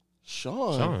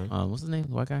 Sean. What's his name?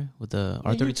 The white guy with the You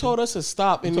R32? told us to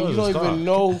stop, and You you told us don't to even stop.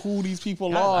 know who these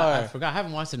people I are. forgot. I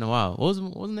haven't watched it in a while. What was his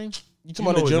name? You talking about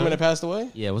know the his gentleman name? that passed away?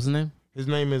 Yeah, what's his name? His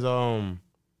name is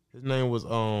His name was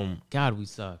God, we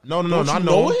suck. No. Don't I you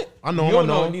know know him. it? I know You him. I don't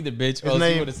know know it him. neither, bitch. His Or else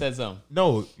name- you would have said something.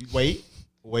 No, wait.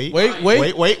 Wait. What What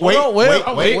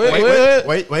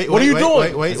are you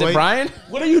doing? Brian,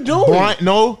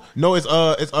 no, it's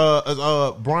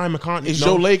Brian McCartney. It's no.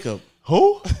 Joe Lacob.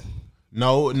 Who?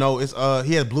 No, it's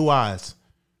he has blue eyes.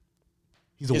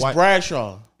 He's a It's white.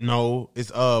 Bradshaw. No,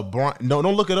 it's Brian. No,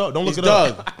 don't look it up. Don't look It's it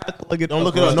up. Doug. Don't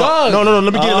look it up. Doug. No.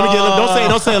 Let me get it. Don't say it.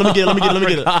 Don't say it. Let me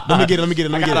get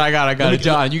it. I got it.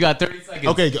 John, you got 30 seconds.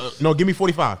 Okay, no, give me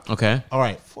 45. Okay. All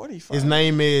right. 45. His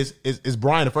name is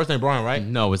Brian. The first name Brian, right?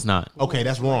 No, it's not. Okay,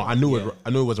 that's wrong. I knew it.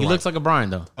 I knew it was He right. looks like a Brian,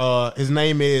 though. His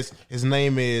name is he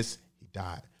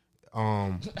died.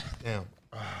 Damn.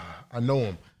 I know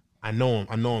him.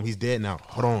 He's dead now.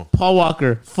 Hold on. Paul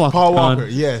Walker. Fuck. Paul Walker.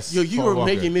 Yes. Yo, you Paul were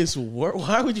Walker. making this work.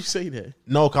 Why would you say that?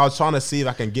 No, cause I was trying to see if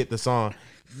I can get the song.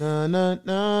 Na, na,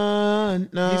 na,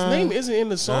 na, His name isn't in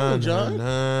the song, John.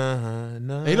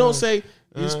 na, They don't say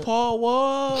it's Paul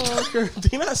Walker.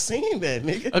 They're not saying that,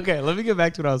 nigga. Okay, let me get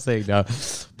back to what I was saying now.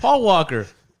 Paul Walker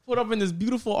put up in this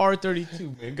beautiful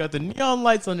R32, man. Got the neon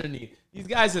lights underneath. These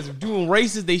guys are doing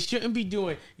races they shouldn't be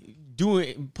doing,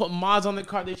 put mods on the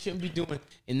car they shouldn't be doing.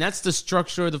 And that's the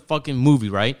structure of the fucking movie,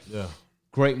 right? Yeah.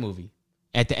 Great movie.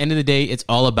 At the end of the day, it's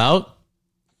all about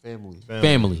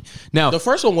family. Now, The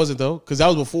first one wasn't though, because that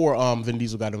was before Vin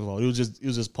Diesel got involved. It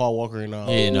was just Paul Walker and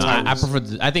I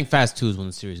prefer. I think Fast 2 is when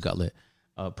the series got lit.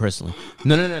 Personally,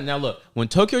 no. Now look, when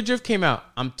Tokyo Drift came out,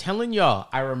 I'm telling y'all,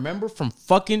 I remember from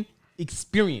fucking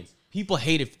experience. People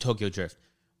hated Tokyo Drift,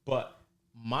 but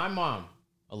my mom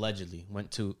allegedly went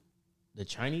to the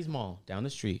Chinese mall down the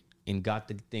street and got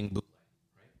the thing bootleg.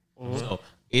 Right? So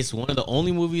it's one of the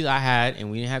only movies I had,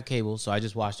 and we didn't have cable, so I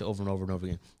just watched it over and over and over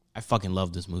again. I fucking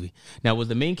love this movie. Now, was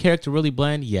the main character really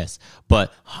bland? Yes,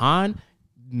 but Han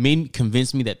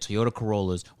convinced me that Toyota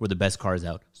Corollas were the best cars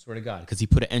out. Swear to God, because he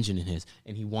put an engine in his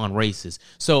and he won races.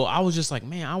 So I was just like,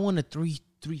 man, I want a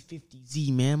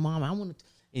 350Z, man, mom. I want to.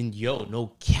 And yo, no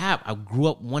cap. I grew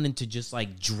up wanting to just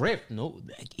like drift. No,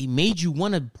 it made you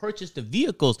want to purchase the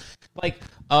vehicles. Like,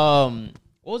 what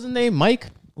was his name? Mike?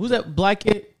 Who's that black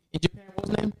kid in Japan? What was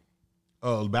his name?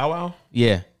 Bow Wow.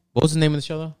 Yeah. What was the name of the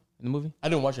show though? In the movie? I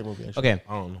didn't watch that movie. Actually. Okay.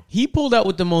 I don't know. He pulled out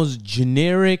with the most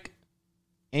generic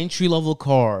entry level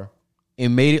car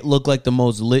and made it look like the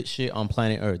most lit shit on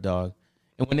planet Earth, dog.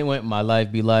 And when it went, my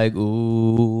life be like,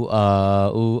 ooh,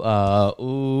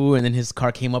 ooh. And then his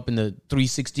car came up in the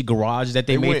 360 garage that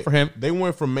they made for him. They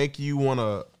went from make you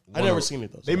wanna. I never seen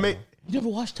it though. They make. You never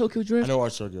watched Tokyo I Drift? never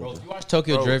watched Tokyo. Bro, if you watch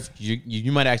Tokyo Drift,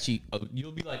 you might actually,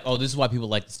 you'll be like, oh, this is why people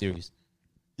like the series.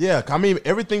 Yeah, I mean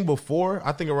everything before.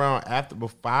 I think around after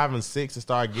 5 and 6, it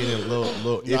started getting a little.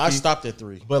 No, I iffy. stopped at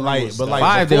 3. But like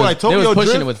Five, before, they was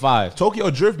pushing it with 5. Tokyo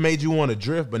Drift made you want to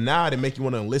drift, but now they make you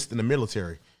want to enlist in the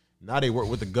military. Now they work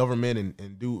with the government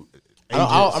and do.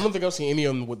 I don't think I've seen any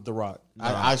of them with The Rock.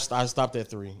 I stopped at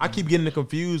 3. I keep getting it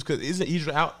confused because isn't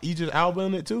Idris Elba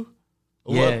in it too?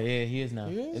 Or Yeah, what? yeah, he is now.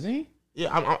 Isn't he?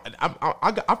 Yeah.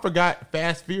 I forgot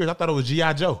Fast Furious. I thought it was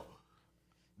G.I. Joe.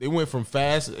 They went from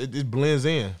Fast. It blends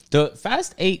in. The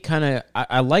Fast 8 kind of,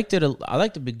 I liked it. I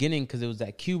liked the beginning because it was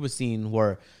that Cuba scene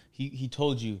where he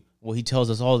told you, well, he tells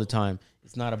us all the time,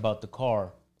 it's not about the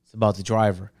car, it's about the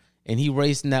driver. and he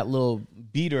raced in that little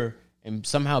beater and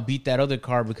somehow beat that other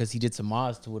car because he did some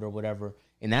mods to it or whatever.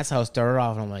 And that's how it started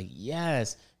off. And I'm like,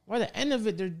 yes. By the end of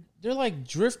it, they're like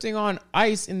drifting on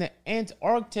ice in the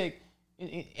Antarctic. And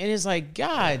it's like,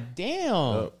 God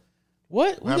damn.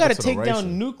 What? We got to take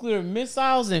down nuclear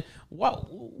missiles and what?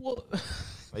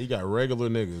 Like, you got regular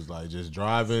niggas like just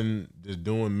driving, just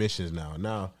doing missions now.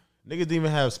 Now, niggas didn't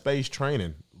even have space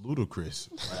training. Ludicrous.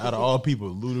 Like, out of all people,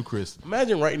 ludicrous.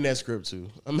 Imagine writing that script too.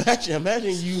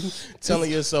 Imagine you telling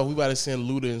yourself we about to send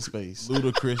Luda in space.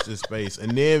 Ludicrous in space,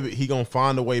 and then he gonna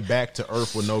find a way back to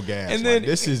Earth with no gas. And then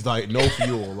this is like no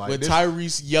fuel. Like with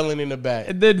Tyrese yelling in the back.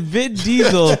 And then Vin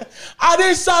Diesel. I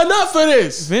didn't sign up for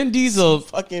this. Vin Diesel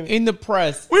Fucking in the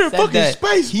press. We're in said fucking that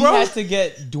space, he bro. had to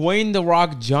get Dwayne The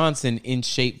Rock Johnson in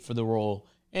shape for the role.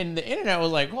 And the internet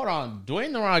was like, hold on,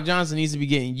 Dwayne The Rock Johnson needs to be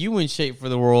getting you in shape for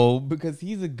the role because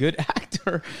he's a good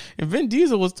actor. And Vin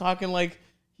Diesel was talking like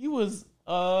he was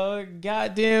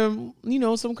goddamn,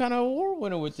 some kind of award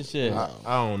winner with the shit. I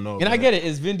don't know. And I get it,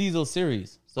 it's Vin Diesel's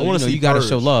series. So I wanna see you gotta Purge.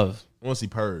 show love. I want to see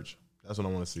Purge. That's what I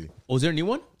want to see. Oh, is there a new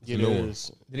one? Yeah, new it one.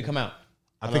 is. Did it come out?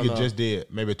 I think don't it know. just did,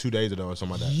 maybe 2 days ago or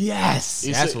something like that. Yes.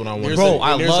 That's what I want. There's Bro, a-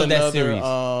 I there's love that another, series.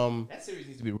 That series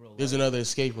needs to be real. There's another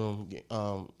escape room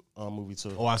movie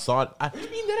too. Oh, I saw it.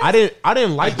 mean that I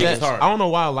didn't like think that. it's hard. I don't know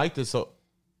why I liked it so.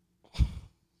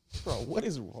 Bro, what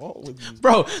is wrong with you?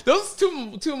 Bro, those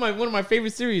two of one of my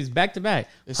favorite series back to back.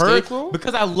 Escape Purge, Room?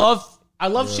 because I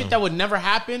love shit that would never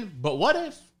happen. But what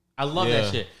if? I love Yeah.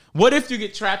 that shit. What if you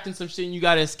get trapped in some shit and you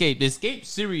gotta escape? The Escape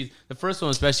series, the first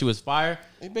one especially, was fire.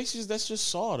 It basically that's just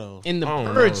Saw though. In the I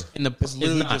don't Purge, know. in the It's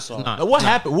literally not, just Saw. it's not, Now, what it's not,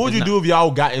 happened? What would it's you not. do if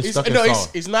y'all got It's, stuck in no, Saw?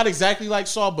 it's not exactly like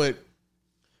Saw, but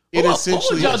it What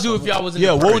essentially. would y'all do if y'all was in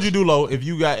Yeah, the what Purge? would you do, Lo, if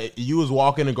you was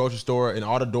walking in a grocery store and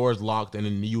all the doors locked and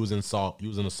then you was in a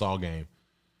Saw game?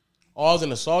 All in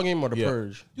the Saw game or the Yeah.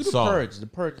 Purge? Do the Saw. Purge. The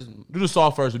Purge is Do the Saw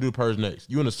first or do the Purge next.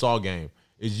 You in the Saw game.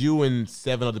 It's you and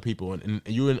 7 other people and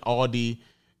you in Aldi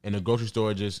and the grocery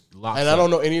store just locked And up. I don't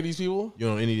know any of these people. You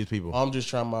don't know any of these people. I'm just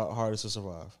trying my hardest to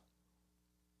survive.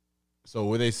 So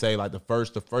what they say, like the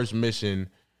first mission,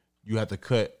 you have to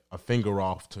cut a finger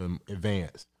off to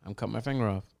advance. I'm cutting my finger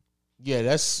off.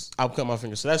 Yeah, I'll cut my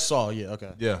finger. So that's Saw. Yeah,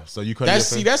 okay. Yeah, so you cut. That's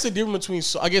that's the difference between.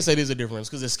 I guess that is a difference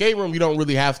because escape room you don't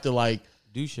really have to like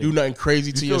Do shit. do nothing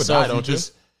crazy to still yourself. die, don't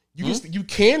you? You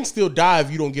can still die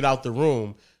if you don't get out the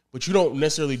room, but you don't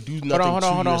necessarily do nothing Hold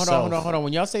on. to yourself. Hold on.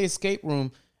 When y'all say escape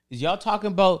room, is y'all talking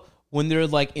about when they're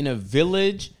like in a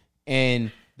village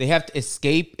and they have to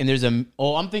escape and there's I'm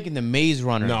thinking the Maze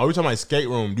Runner. No, we're talking about escape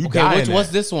room. You Okay, die in what's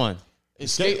that. this one?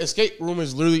 Escape room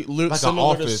is literally Like an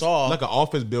similar to office, Saw. like an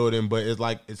office building, but it's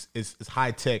like it's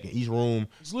high tech, and each room.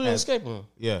 It's literally an escape room.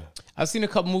 Yeah, I've seen a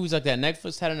couple movies like that.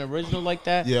 Netflix had an original like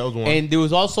that. Yeah, it was one. And there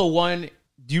was also one.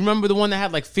 Do you remember the one that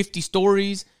had like 50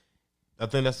 stories? I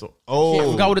think that's. I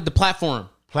Oh, forgot what it, the platform.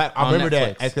 I on remember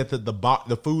Netflix. that. Except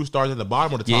the food starts at the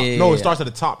bottom or the top. Yeah, No, yeah, it starts at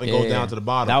the top and goes down to the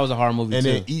bottom. That was a horror movie and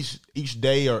too. then each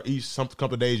day or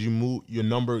couple of days you move, your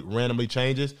number randomly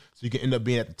changes, so you can end up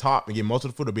being at the top and get most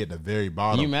of the food will be at the very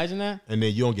bottom. Can you imagine that? And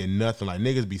then you don't get nothing. Like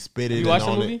niggas be spitting. You watch and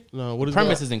the on movie? it. No, what The is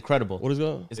premise that? is incredible. What is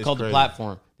that? It's It's called crazy. The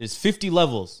Platform. There's 50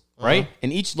 levels, right?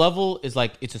 And each level is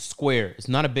like it's a square. It's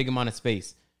not a big amount of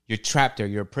space. You're trapped there.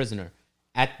 You're a prisoner.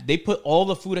 They put all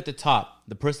the food at the top.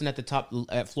 The person at the top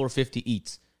at floor 50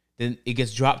 eats. Then it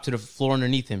gets dropped to the floor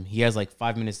underneath him. He has like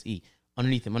 5 minutes to eat.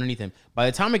 Underneath him. By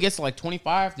the time it gets to like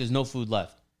 25, there's no food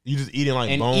left. You just eating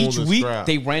like And bones each and week scrap.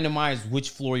 they randomize which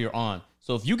floor you're on.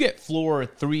 So if you get floor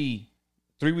 3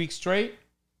 weeks straight,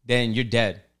 then you're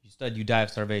dead. You die of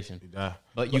starvation. die.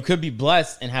 But you could be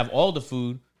blessed and have all the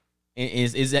food.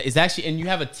 Is actually, and you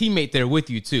have a teammate there with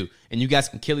you too, and you guys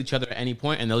can kill each other at any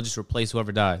point, and they'll just replace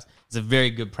whoever dies. It's a very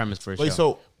good premise for a show. Wait,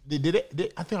 so did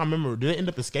it? I think I remember. Did it end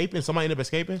up escaping? Somebody end up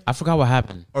escaping, I forgot what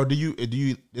happened. or do you?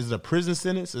 Is it a prison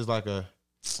sentence? Is like a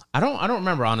I don't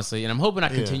remember honestly, and I'm hoping I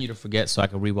continue to forget so I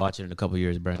can rewatch it in a couple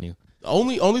years, brand new. The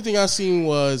only thing I seen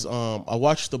was I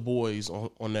watched The Boys on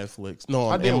Netflix. No,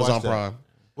 I on did Amazon watch that. Prime.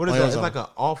 what is On that? It's Amazon. like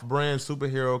an off-brand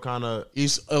superhero kind of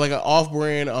It's like an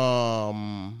off-brand.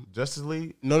 Justice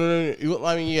League. No.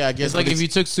 I mean, yeah, I guess It's like if you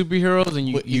took superheroes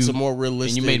and but it's a more and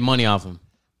realistic. you made money off them.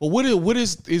 But what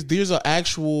is there's an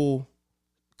actual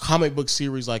comic book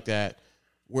series like that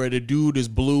where the dude is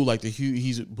blue, like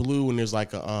he's blue, and there's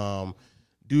like a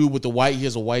dude with the white. He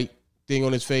has a white thing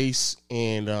on his face,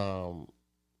 and damn.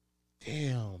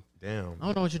 Damn. I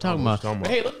don't know what you're talking about. talking But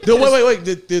about. hey, look at No, this.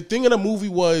 wait. The thing of the movie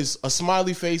was a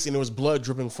smiley face, and there was blood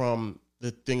dripping from the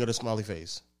thing of the smiley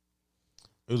face.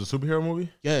 It was a superhero movie,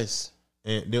 Yes,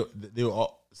 and they were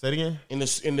all. Say it again. in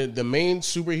the main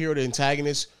superhero, the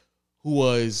antagonist, he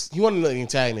wasn't the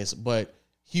antagonist, but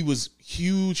He was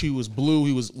huge. He was blue.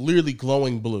 He was literally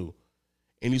glowing blue.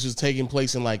 And this was taking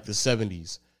place in like the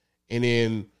 70s. And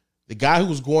then the guy who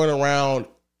was going around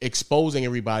exposing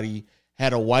everybody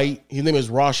had a white, his name is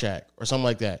Rorschach or something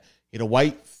like that. He had a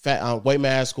white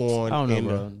mask on. I don't know,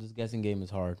 bro. This guessing game is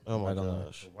hard. Oh my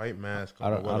gosh. White mask. I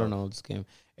don't know this game.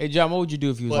 Hey, John, what would you do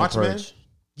if you was on Watchmen? Purge?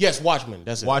 Yes, Watchmen.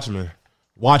 That's it.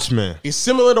 Watchmen. It's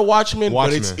similar to Watchmen,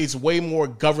 but Watchmen. it's way more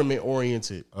government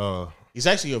oriented. It's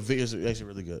actually it's actually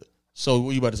really good. So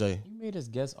what you about to say? You made us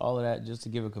guess all of that just to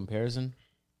give a comparison.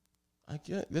 I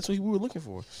get that's what we were looking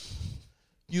for.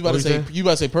 You about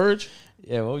to say Purge?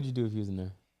 Yeah, what would you do if you was in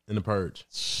there? In the Purge.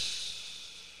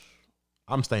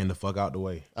 I'm staying the fuck out the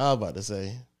way. I was about to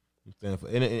say. I'm staying for,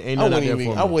 ain't nothing out there for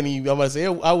me. I wouldn't even. I'm about to say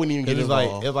I wouldn't even get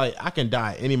involved. It's like I can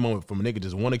die at any moment from a nigga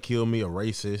just want to kill me, a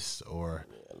racist, or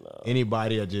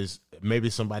anybody that just maybe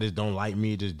somebody just don't like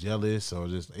me, just jealous, or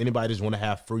just anybody just want to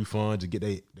have free fun to get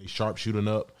they sharpshooting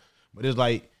up. But it's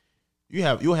like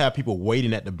you'll have people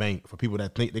waiting at the bank for people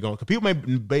that think they're gonna. Cause people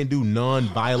may do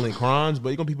non-violent crimes, but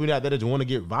you're gonna people out there that just want to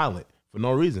get violent for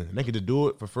no reason. And they can just do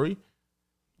it for free.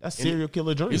 That's serial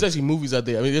killer dream. There's actually movies out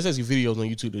there. I mean, there's actually videos on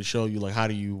YouTube that show you like how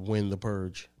do you win the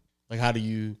Purge, like how do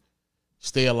you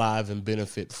stay alive and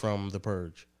benefit from the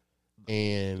Purge.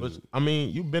 And I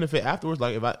mean, you benefit afterwards.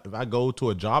 Like if I go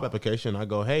to a job application, I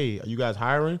go, hey, are you guys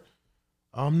hiring?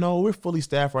 No, we're fully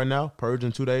staffed right now. Purge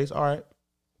in 2 days. All right,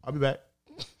 I'll be back.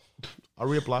 I'll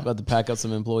reapply. About to pack up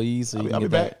some employees so I'll be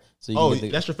back. So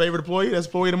that's your favorite employee? That's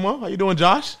employee of the month? How you doing,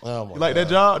 Josh? Oh my you like God. that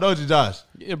job? Don't you, Josh?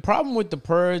 The problem with the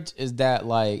Purge is that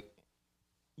like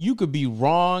you could be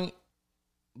wrong,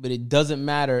 but it doesn't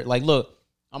matter. Like, look,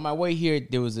 on my way here,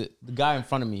 there was the guy in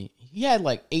front of me. He had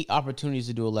like 8 opportunities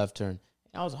to do a left turn.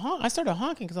 And I started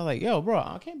honking because I was like, yo, bro,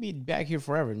 I can't be back here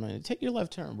forever, man. Take your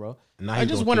left turn, bro. Now I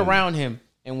just went around him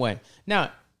and went.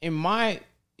 Now, in my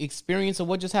experience of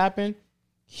what just happened,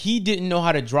 he didn't know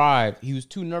how to drive. He was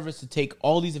too nervous to take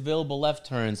all these available left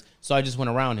turns, so I just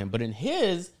went around him. But in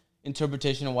his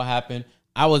interpretation of what happened,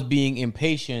 I was being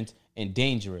impatient and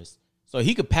dangerous. So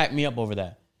he could pack me up over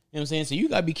that. You know what I'm saying? So you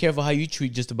got to be careful how you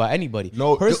treat just about anybody.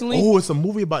 No, personally. it's a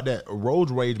movie about that, a road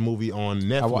rage movie on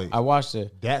Netflix. I watched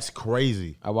it. That's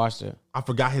crazy. I watched it. I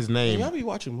forgot his name. y'all be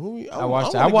watching movies. I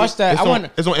watched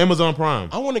that. It's on Amazon Prime.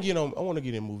 I want to get on. I want to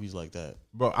get in movies like that.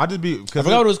 Bro, I just be I because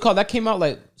forgot what it was called. That came out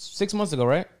like 6 months ago,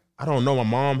 right? I don't know. My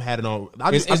mom had it on.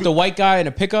 It's the white guy in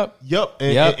a pickup. Yep.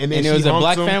 And then it was she a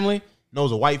black hunked him. family. No, it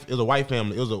was a white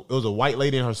family. It was a white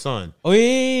lady and her son. Oh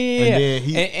yeah. And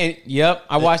then yep,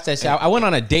 I watched that shit. I went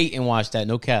on a date and watched that.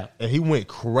 No cap. And he went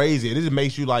crazy. It just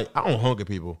makes you like, I don't hunk at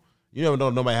people. You never know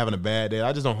nobody having a bad day.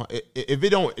 I just don't. If it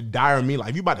don't dire me,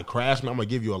 like if you about to crash me, I'm gonna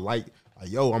give you a light. Like,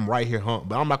 yo, I'm right here, hump.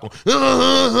 But I'm not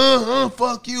gonna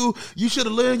fuck you. You should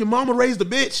have learned. Your mama raised a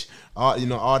bitch. All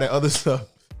that other stuff.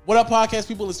 What up, podcast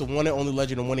people? It's the one and only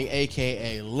legend of winning,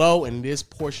 aka Low, and this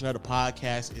portion of the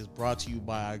podcast is brought to you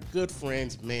by our good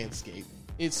friends Manscaped.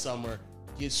 It's summer,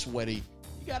 get sweaty.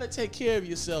 You gotta take care of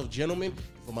yourself, gentlemen.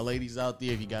 For my ladies out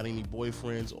there, if you got any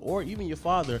boyfriends or even your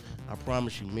father, I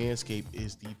promise you, Manscaped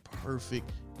is the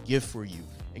perfect gift for you.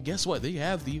 And guess what? They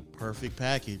have the perfect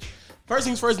package. First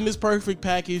things first, in this perfect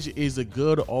package is a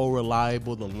good old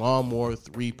reliable, the Lawnmower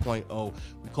 3.0.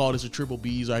 We call this a triple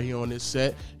B's right here on this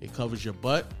set. It covers your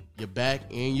butt, your back,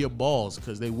 and your balls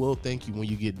because they will thank you when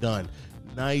you get done.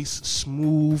 Nice,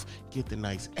 smooth, get the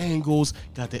nice angles,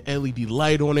 got the LED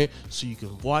light on it so you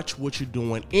can watch what you're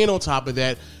doing. And on top of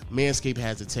that, Manscaped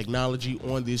has the technology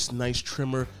on this nice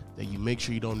trimmer that you make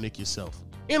sure you don't nick yourself.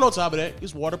 And on top of that,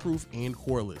 it's waterproof and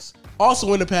cordless.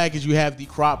 Also in the package, you have the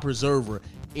Crop Preserver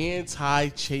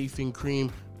anti-chafing cream.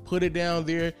 Put it down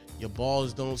there, your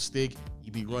balls don't stick.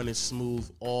 You be running smooth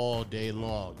all day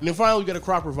long. And then finally, we got a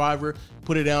Crop Reviver.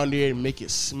 Put it down there and make it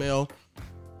smell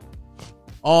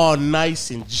all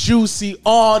nice and juicy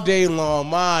all day long.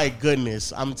 My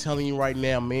goodness, I'm telling you right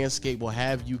now, Manscaped will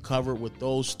have you covered with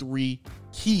those 3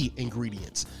 key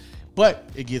ingredients. But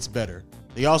it gets better.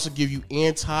 They also give you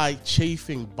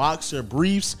anti-chafing boxer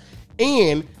briefs,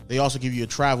 and they also give you a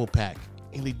travel pack.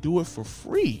 And they do it for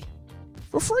free.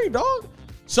 For free, dog.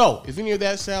 So, if any of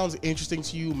that sounds interesting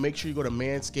to you, make sure you go to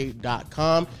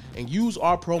manscaped.com and use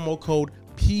our promo code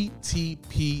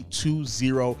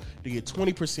PTP20 to get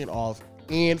 20% off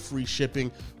and free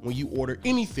shipping when you order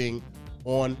anything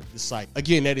on the site.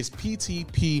 Again, that is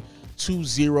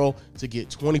PTP20 to get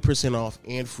 20% off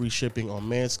and free shipping on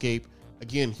Manscaped.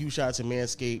 Again, huge shout out to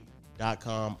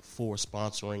manscaped.com for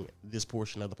sponsoring this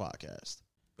portion of the podcast.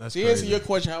 That's To answer your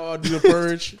question, how I'll do the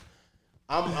purge,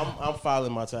 I'm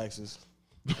filing my taxes,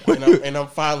 and I'm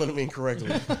filing them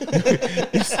incorrectly.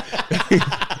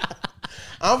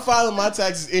 I'm filing my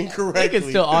taxes They incorrectly. can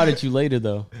still audit you later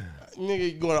though.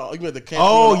 Nigga, you at the cash.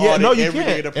 Oh yeah, no, you every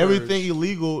day of can't. the Everything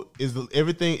illegal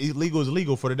is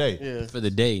legal for the day. Yeah. For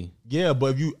the day. Yeah,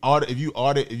 but if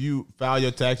you file your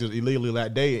taxes illegally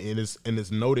that day and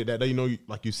it's noted that day,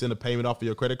 you send a payment off of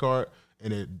your credit card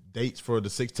and it dates for the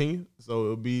 16th, so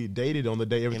it'll be dated on the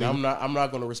day everything. And I'm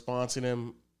not going to respond to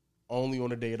them only on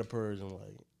the day of the purge. I'm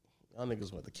like, y'all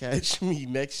niggas about to catch me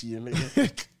next year,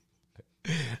 nigga.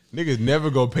 Niggas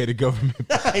never gonna pay the government.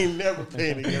 I ain't never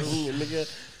paying the government, nigga.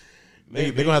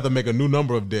 They're gonna have to make a new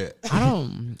number of debt. I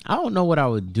don't know what I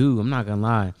would do. I'm not gonna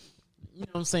lie. You know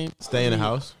what I'm saying? Stay in the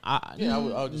house. I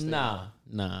would just nah.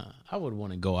 I would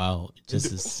want to go out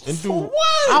And do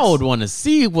I would want to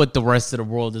see what the rest of the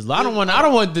world is like. I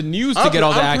don't want the news to get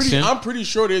all the action. I'm pretty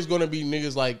sure there's going to be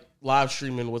niggas like live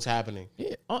streaming what's happening.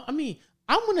 Yeah, I mean,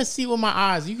 I want to see with my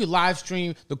eyes. You could live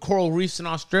stream the coral reefs in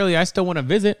Australia. I still want to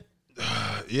visit.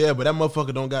 Yeah, but that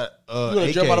motherfucker don't got. You want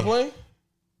to jump out of plane?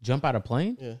 Jump out of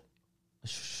plane? Yeah.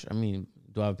 I mean,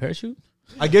 do I have a parachute?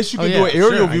 I guess you could do an sure,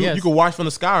 aerial I view. guess. You could watch from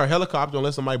the sky or helicopter and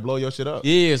let somebody blow your shit up.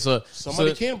 Yeah, so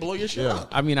Somebody can blow your shit up.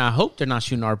 I mean, I hope they're not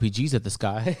shooting RPGs at the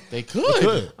sky. They could.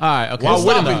 Good. All right, okay. Why so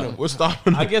wouldn't stopping I? them? We're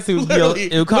stopping. I guess it would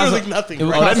Literally- it would cost literally nothing, It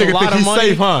would right? cost That nigga a lot think of he's money.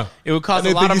 safe, huh? It would cost That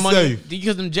a nigga lot think of he's money safe.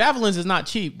 because them javelins is not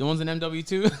cheap. The ones in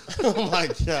MW2. Oh my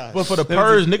god. But for the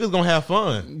purge, niggas gonna have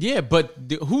fun. Yeah, but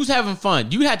who's having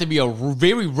fun? You had to be a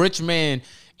very rich man,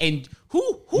 and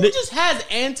who just has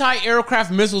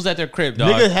anti-aircraft missiles at their crib,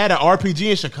 dog? Nigga had an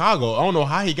RPG in Chicago. I don't know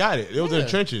how he got it. It was in the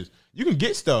trenches. You can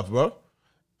get stuff, bro.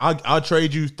 I'll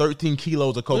trade you 13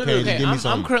 kilos of cocaine Okay, to give me I'm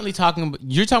something. currently talking about,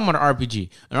 you're talking about an RPG.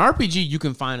 An RPG you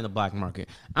can find in the black market.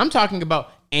 I'm talking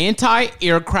about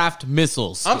anti-aircraft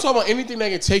missiles. I'm talking about anything that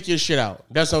can take your shit out.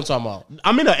 That's what I'm talking about.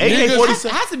 I'm in an It AK-47.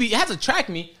 has to track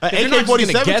me. An They're not just gonna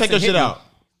AK-47 guess take your and hit shit me. out.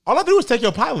 All I do is take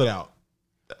your pilot out.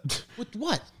 With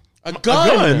what? A A gun.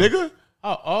 gun, nigga.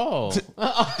 Oh.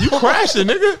 You crashing,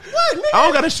 nigga. What, nigga? I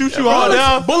don't gotta shoot you all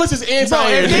down. Bullets is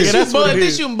anti-air. If they nigga. shoot That's what bullets, it they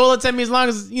is. shooting bullets at me as long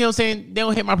as, you know what I'm saying, they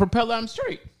don't hit my propeller, I'm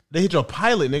straight. They hit your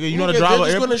pilot, nigga. You know how to Nigga, drive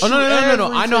they're an just airplane? gonna Oh,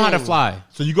 no. I know how to everything. fly.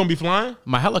 So you gonna be flying?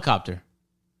 My helicopter.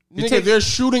 Nigga, they're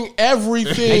shooting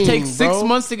everything. It takes 6 bro.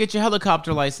 months to get your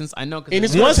helicopter license. I know. And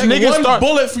it's Once gonna take niggas one start-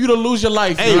 bullet for you to lose your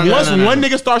life. Hey, nigga. once no. one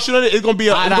nigga start shooting it, it's gonna be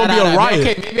a riot.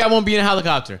 Okay, maybe I won't be in a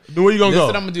helicopter. Then where you gonna This go? is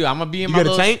what I'm gonna do. I'm gonna be in You my got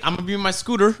a little, tank? I'm gonna be in my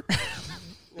scooter.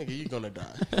 Nigga, you gonna die.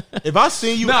 If I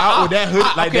seen you out with that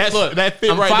hood, that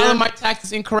fit I'm right filing there. my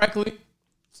taxes incorrectly.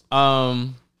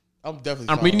 I'm definitely.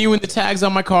 I'm following. renewing the tags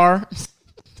on my car.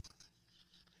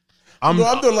 I'm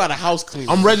I'm doing a lot of house cleaning.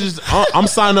 I'm registered. I'm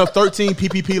signing up 13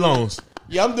 PPP loans.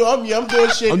 Yeah, I'm doing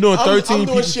shit. I'm doing 13 I'm doing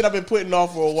people. shit I've been putting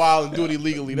off for a while and doing it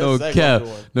illegally. That's No exactly cap. what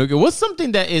I'm doing. No cap. What's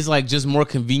something that is like just more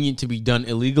convenient to be done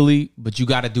illegally, but you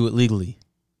got to do it legally?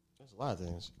 There's a lot of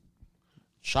things.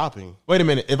 Shopping. Wait a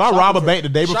minute. If I rob a bank the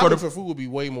day before Shopping the for food would be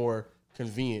way more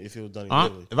convenient if it was done Huh?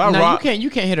 illegally. if I No, rob you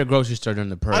can't hit a grocery store during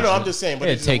the purge. I know, I'm just saying, but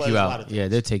they'll it's take just you a lot out. of Yeah,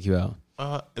 they'll take you out.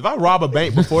 if I rob a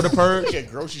bank before the purge, Yeah,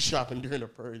 grocery shopping during the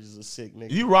purge is a sick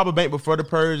nigga. you rob a bank before the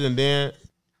purge and then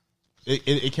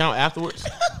it count afterwards.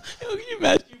 Can you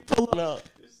imagine you pull up, No.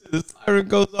 the siren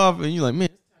goes off, and you're like, man,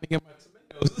 it's time to get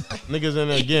my tomatoes. Niggas in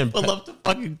there again Pull up to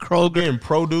fucking Kroger, getting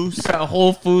produce. got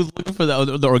Whole Foods looking for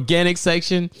the organic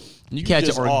section. And you catch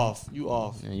Just an off. You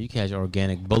off. Yeah, you catch an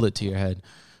organic bullet to your head.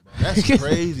 That's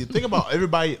crazy. Think about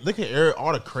everybody. Look at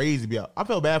all the crazy be out. I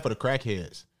feel bad for the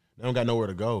crackheads. They don't got nowhere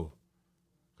to go.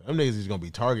 Them niggas is gonna be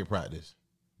target practice.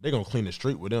 They gonna clean the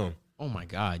street with them. Oh my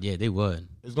God, yeah, they would.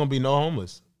 There's gonna be no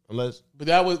homeless unless But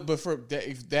for that,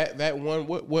 if that one,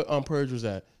 what purge was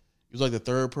that? It was like the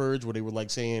third purge where they were like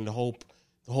saying the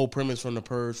whole premise from the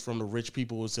purge from the rich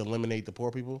people was to eliminate the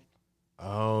poor people.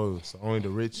 oh, it's only the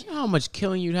rich. You know how much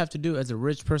killing you'd have to do as a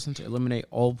rich person to eliminate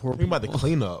all poor Think people? about the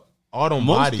cleanup. All them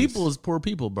Most bodies. people is poor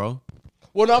people, bro.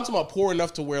 Well, no, I'm talking about poor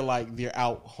enough to where like they're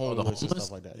out homeless, and homeless?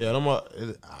 stuff like that. Yeah,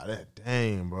 them.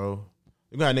 Dang, bro.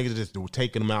 You got niggas just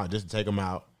taking them out just to take them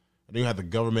out. And then you have the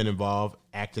government involved,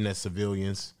 acting as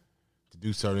civilians to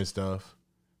do certain stuff.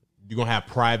 You're gonna have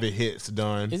private hits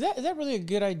done. Is that really a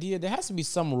good idea? There has to be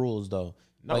some rules though.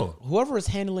 No. Like, whoever is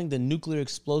handling the nuclear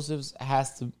explosives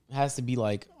has to be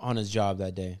like on his job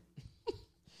that day.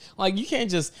 Like you can't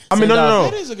just. I mean, send no.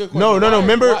 out- That is a good question. No. Why-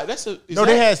 Remember, why?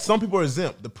 they had some people are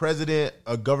exempt. The president,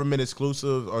 a government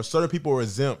exclusive, or certain people are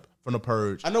exempt from the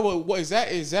purge. I know what is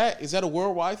that? Is that a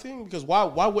worldwide thing? Because why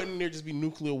wouldn't there just be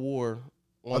nuclear war?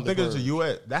 I think it's a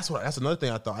U.S. That's another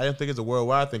thing I thought. I didn't think it's a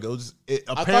worldwide thing. It was just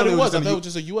I thought apparently it was. just I in thought the it was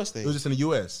just a U.S. thing. It was just in the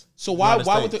U.S. So why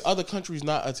United would States. the other countries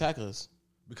not attack us?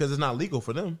 Because it's not legal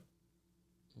for them.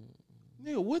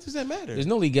 Nigga, what does that matter? There's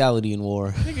no legality in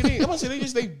war. Nigga, I'm gonna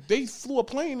say they flew a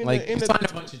plane in Like the, in they the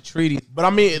signed a bunch of treaties. But I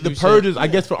mean, the Do purges, shit. I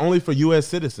guess, for only for U.S.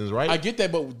 citizens, right? I get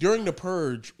that, but during the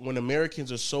purge, when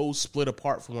Americans are so split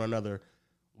apart from one another,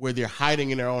 where they're hiding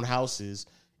in their own houses,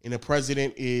 and the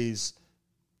president is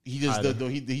he just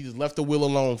left the will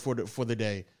alone for the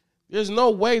day. There's no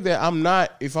way that I'm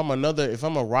not if I'm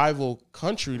a rival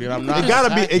country that I'm not.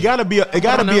 It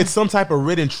gotta be know. some type of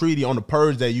written treaty on the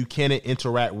purge that you can't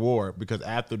interact war because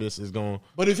after this is going.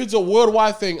 But if it's a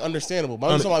worldwide thing, understandable.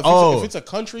 But I'm talking about Oh. if it's a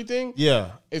country thing,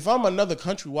 Yeah, if I'm another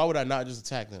country, why would I not just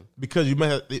attack them? because you may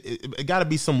have, it got to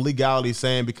be some legality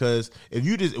saying because if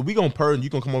we gonna purge, you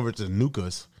gonna come over to nuke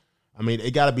us. I mean,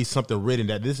 it got to be something written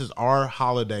that this is our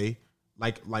holiday,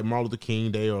 like Martin Luther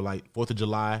King Day or like 4th of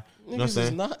July. You know what I'm Niggas is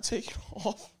saying? not taking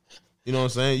off. You know what I'm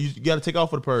saying? You got to take off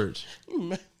for the purge.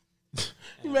 You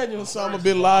imagine Osama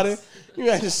bin Laden. You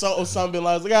imagine Osama bin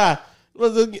Laden's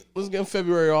like, let's get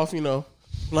February off,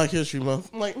 Black History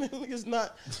Month. I'm like, niggas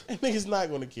not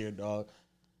going to care, dog.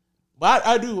 But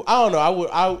I don't know.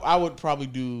 I would probably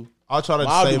do. I'll try to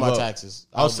I'll save do my up. taxes.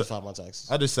 I'll file my taxes.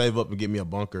 I just save up and get me a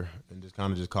bunker and just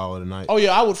kind of just call it a night. Oh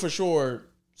yeah, I would for sure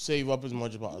save up as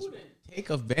much as possible. Take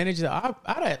advantage of.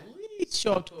 I'd at least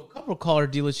show up to a couple of car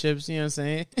dealerships. You know what I'm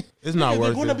saying? It's not They're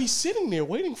worth going to it. be sitting there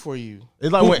waiting for you.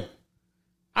 It's like when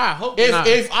I hope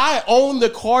If I own the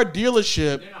car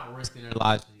dealership, they're not risking their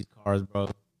lives for these cars, bro.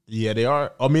 yeah, they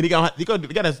are. I mean, they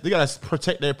gotta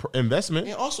protect their investment.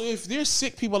 and also if there's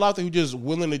sick people out there who just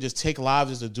willing to just take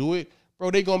lives just to do it,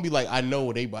 bro, they gonna be like, I know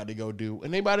what they about to go do,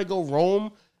 and they about to go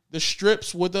roam the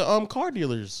strips with the car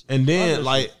dealers. And then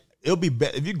like it'll be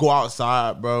better if you go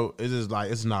outside, bro. It's just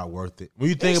like it's not worth it when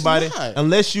you think It's about not. it.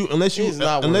 Unless you It's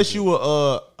not worth you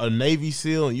a Navy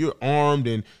SEAL and you're armed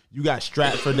and you got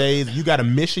strapped for days, you got a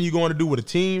mission you going to do with a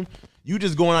team. You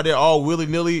just going out there all willy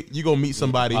nilly. You gonna meet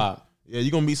somebody. Wow. Yeah, you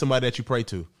gonna meet somebody that you pray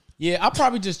to. Yeah, I'll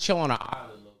probably just chill on an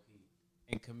island low key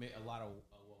and commit a lot of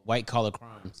white collar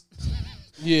crimes.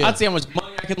 Yeah, I'd see how much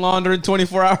money I can launder in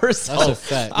 24 hours. That's a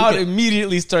fact. I would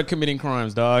immediately start committing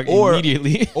crimes, dog. Or-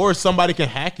 immediately. Or somebody can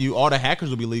hack you. All the hackers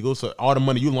will be legal, so all the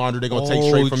money you launder, they're gonna take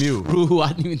straight from you. True. I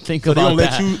didn't even think So about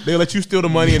that. they'll let you steal the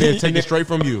money and then take it straight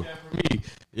from you.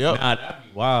 Yep. Nah, that'd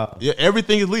be wild. Yeah,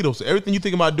 everything is legal. So everything you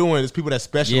think about doing is people that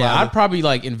specialize. Yeah, in- I'd probably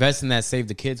like invest in that Save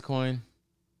the Kids coin.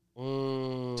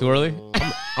 Too early?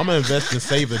 I'm gonna invest in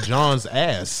Save the John's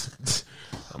ass.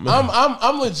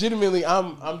 I'm legitimately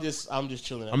I'm just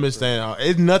chilling. I'm just saying,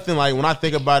 it's nothing like when I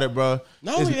think about it, bro.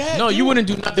 Not only that, No, you wouldn't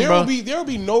do nothing, bro. There will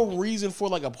be no reason for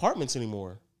like apartments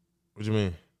anymore. What you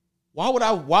mean? Why would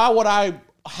I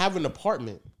have an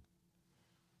apartment?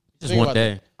 Just Think one about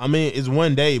day. that. I mean, it's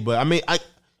one day, but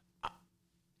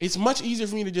It's much easier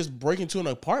for me to just break into an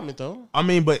apartment though.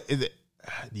 but is it?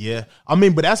 Yeah, I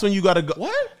mean, but that's when you gotta go.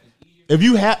 What? If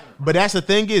you have, but that's the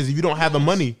thing is, if you don't have the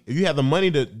money, if you have the money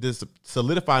to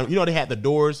solidify, they had the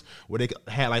doors where they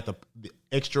had like the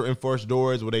extra enforced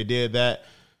doors where they did that.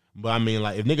 But I mean,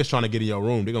 like if niggas trying to get in your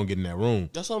room, they're gonna get in that room.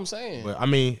 That's what I'm saying. But I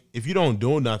mean, if you don't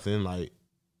do nothing, like,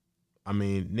 I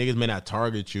mean, niggas may not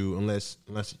target you unless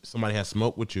somebody has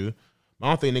smoke with you. I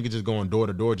don't think niggas just going door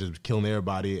to door, just killing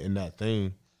everybody in that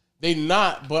thing. They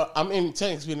not, but I'm in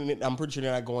technically. I'm pretty sure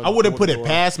they're not going. I wouldn't put it door.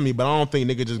 past me, but I don't think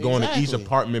niggas just going to each Exactly.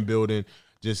 apartment building,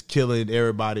 just killing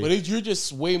everybody. But you're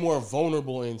just way more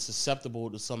vulnerable and susceptible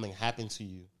to something happen to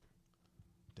you.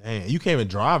 Damn, you can't even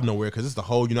drive nowhere because it's the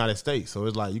whole United States. So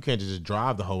it's like you can't just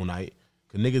drive the whole night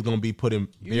because niggas gonna be putting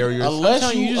barriers. Unless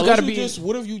telling you, you, you just unless gotta you be- just.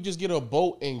 What if you just get a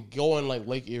boat and go in like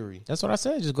Lake Erie That's what I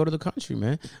said. Just go to the country,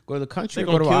 man. Go to the country. They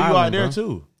Go gonna to kill an you out island, there bro.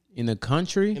 too. In the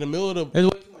country, in the middle of the? there's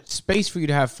way too much space for you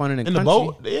to have fun in the In country. the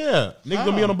boat, yeah, niggas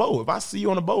gonna be How? on a boat. If I see you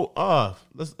on a boat,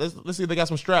 let's see if they got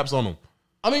some straps on them.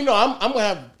 I mean, no, I'm gonna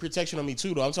have protection on me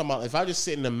too, though. I'm talking about if I just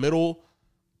sit in the middle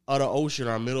of the ocean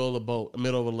or middle of the boat,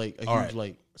 middle of a lake, a All huge right.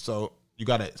 lake. So you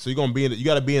gotta be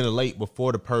in the lake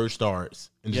before the purge starts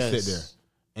and just Yes. sit there,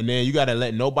 and then you gotta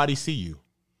let nobody see you.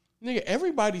 Nigga,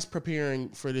 everybody's preparing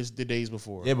for this the days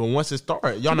before. Yeah, but once it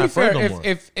starts, y'all To be not fair, friends no more.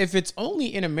 if it's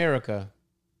only in America,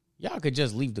 y'all could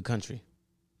just leave the country.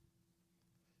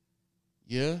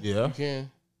 Yeah, Yeah. you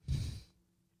can.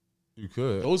 You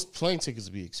could. Those plane tickets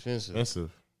be expensive.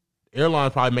 Expensive.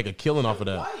 Airlines probably make a killing off of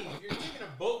that. If you're taking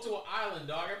a boat to an island,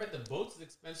 dog, I bet the boat's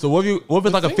expensive. So what if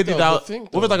it's like a thing, though, $50? the thing,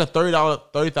 What if it's though. like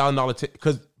a $30,000 ticket?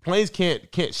 Because planes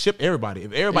can't ship everybody.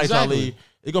 If everybody's trying to Exactly. leave,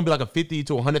 it's gonna be like a $50,000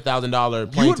 to $100,000 You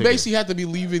plane would ticket. basically have to be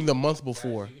leaving the month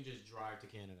before. You can just drive to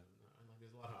Canada.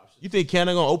 There's a lot of options. You think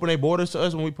Canada gonna open their borders to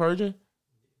us when we purging?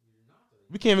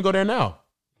 We can't even go there now.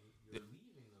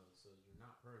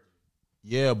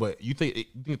 Yeah, but you think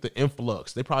the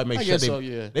influx? They probably I may guess shut so,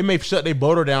 yeah. They may shut their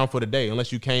border down for the day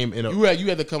unless you came in You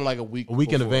had to come like a week in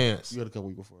before. advance. You had to come a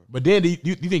week before. But then, do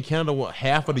you think Canada want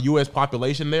half of the U.S.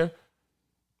 population there?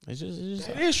 It's just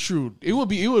It is true. It would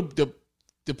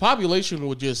the population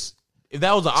would just If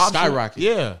that was an option, skyrocket.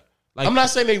 yeah. Like, I'm not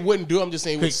saying they wouldn't do it. I'm just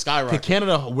saying it would could skyrocket.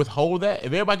 Canada withhold that? If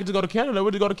everybody could just go to Canada,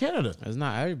 we'd just go to Canada. It's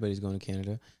not everybody's going to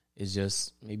Canada. It's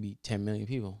just maybe 10 million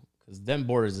people. Because them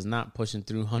borders is not pushing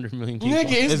through 100 million people.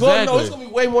 Nigga, it's Exactly. going to be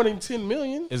way more than 10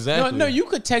 million. Exactly. No, you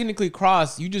could technically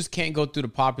cross. You just can't go through the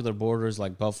popular borders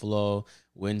like Buffalo,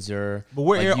 Windsor. But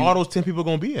where like are all those 10 people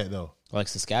going to be at, though? Like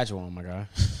Saskatchewan, my guy.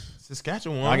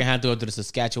 Saskatchewan. I can have to go to the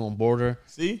Saskatchewan border.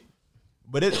 See?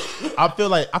 But I feel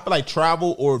like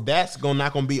travel or that's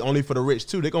not gonna be only for the rich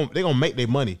too. They're gonna make their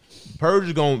money. Purge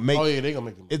is gonna make. Oh yeah, they gonna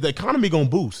make it. The economy gonna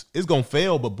boost. It's gonna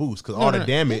fail but boost because all the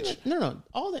damage. No.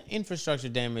 All the infrastructure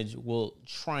damage will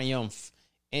triumph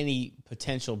any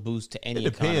potential boost to any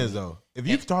It depends economy. though. If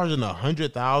you're charging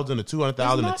 $100,000 or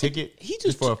 $200,000 a ticket, He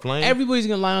just for a plane. Everybody's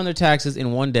gonna lie on their taxes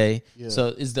in one day. Yeah. So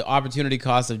it's the opportunity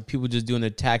cost of people just doing their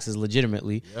taxes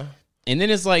legitimately. Yeah. And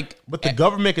then it's like, But the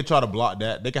government can try to block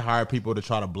that. They can hire people to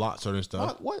try to block certain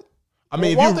stuff. What? I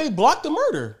mean, why don't they block the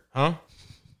murder? Huh?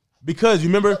 Because you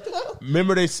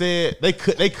remember they said they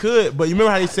could, but you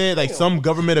remember how they said like some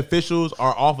government officials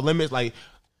are off limits, like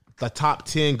the top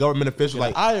 10 government officials,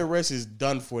 like IRS is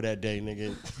done for that day,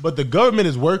 nigga. But the government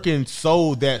is working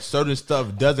so that certain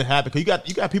stuff doesn't happen. Cause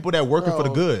you got people that working for the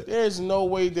good. There's no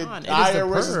way that It is the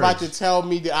IRS is about purge. to tell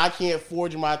me that I can't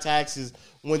forge my taxes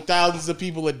when thousands of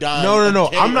people are dying. No.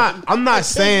 Okay. I'm not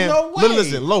saying. no way.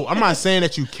 Listen, Lo. I'm not saying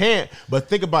that you can't. But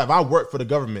think about if I work for the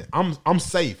government, I'm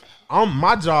safe.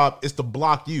 My job is to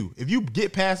block you. If you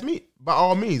get past me, by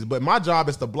all means. But my job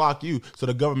is to block you so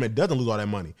the government doesn't lose all that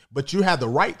money. But you have the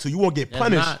right to. You won't get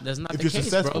punished. That's not if the you're case,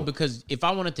 successful. bro. Because if I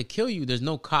wanted to kill you, there's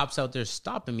no cops out there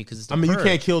stopping me. Because it's the I mean, you purge.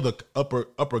 can't kill the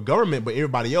upper government, but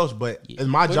everybody else. But it's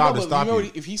my job to stop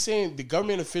you. If he's saying the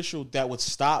government official that would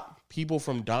stop people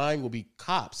from dying will be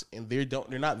cops, and they're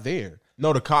not there.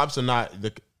 No, the cops are not.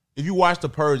 If you watch The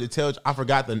Purge, it tells. I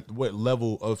forgot what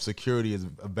level of security is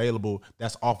available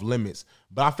that's off limits.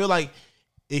 But I feel like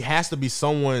it has to be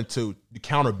someone to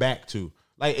counter back to.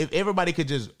 Like if everybody could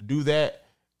just do that,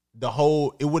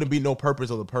 it wouldn't be no purpose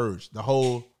of The Purge. The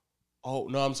whole. Oh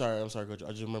no, I'm sorry, Coach.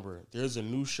 I just remember there's a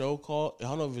new show called, I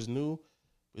don't know if it's new.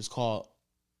 It's called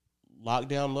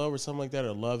Lockdown Love or something like that,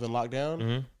 or Love and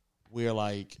Lockdown, where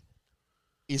like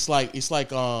it's like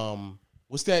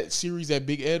what's that series that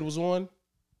Big Ed was on?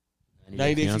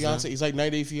 90 Day Fiance. It's like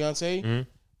 90 Day Fiance,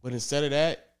 but instead of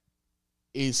that,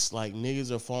 it's like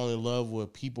niggas are falling in love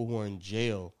with people who are in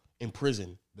jail, in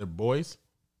prison. They're boys.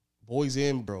 Boys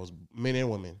and girls, men and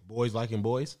women. Boys liking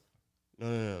boys.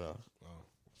 No.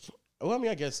 Well, I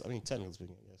mean, technically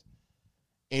speaking, I guess.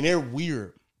 And they're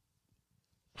weird.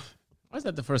 Why is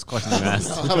that the first question you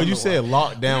asked? Because you said I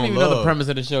lockdown don't even know the love. premise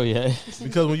of the show yet.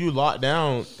 Because when you lock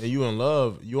down and you in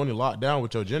love, you only lock down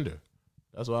with your gender.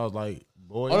 That's why I was like,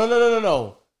 boys. Oh,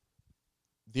 no.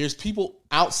 There's people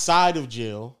outside of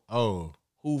jail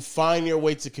who find their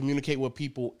way to communicate with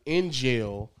people in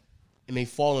jail, and they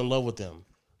fall in love with them.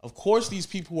 Of course, these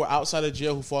people who are outside of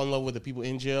jail who fall in love with the people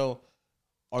in jail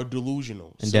are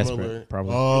delusional. And desperate,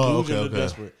 probably. Delusional and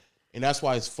desperate. And that's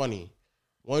why it's funny.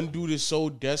 One dude is so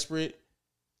desperate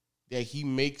that he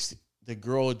makes the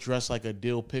girl dress like a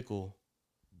dill pickle.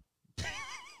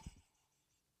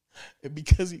 And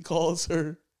because he calls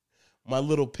her my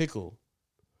little pickle.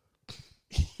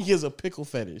 He has a pickle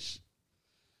fetish.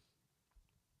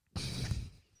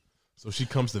 So she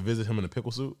comes to visit him in a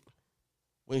pickle suit?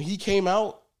 When he came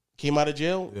out of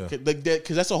jail, Yeah.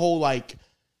 because that's a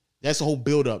whole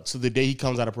build up to the day he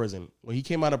comes out of prison. When he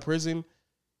came out of prison,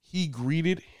 he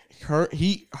greeted her.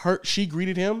 She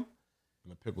greeted him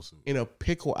In a pickle suit. in a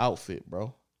pickle outfit,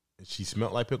 bro. And she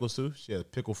smelled like pickle suit? She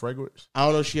had pickle fragrance? I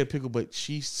don't know if she had pickle, but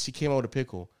she came out with a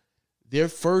pickle. Their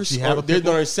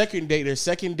second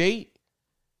date,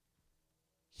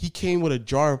 he came with a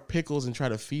jar of pickles and tried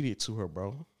to feed it to her,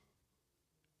 bro.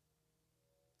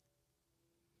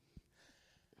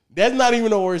 That's not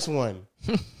even the worst one.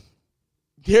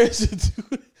 There's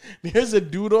a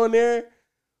dude on there.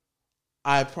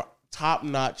 Top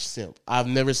notch simp. I've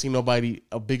never seen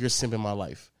a bigger simp in my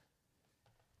life.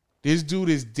 This dude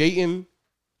is dating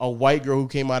a white girl who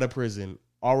came out of prison.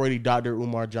 Already Dr.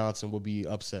 Umar Johnson would be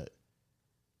upset.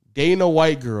 Dating a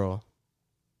white girl.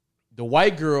 The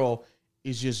white girl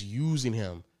is just using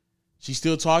him. She's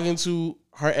still talking to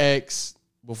her ex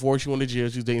before she went to jail.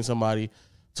 She was dating somebody.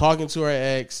 Talking to her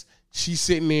ex. She's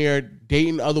sitting there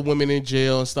dating other women in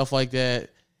jail and stuff like that.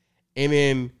 And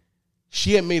then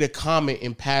she had made a comment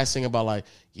in passing about like,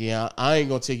 yeah, I ain't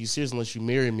gonna take you serious unless you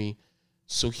marry me.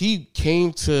 So he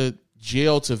came to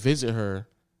jail to visit her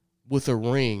with a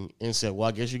ring and said, well,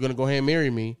 I guess you're gonna go ahead and marry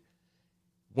me.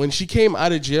 When she came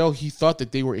out of jail, he thought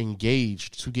that they were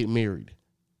engaged to get married.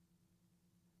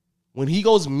 When he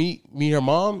goes meet her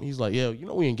mom, he's like, yeah, you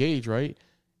know we engaged, right?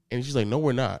 And she's like, no,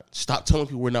 we're not. Stop telling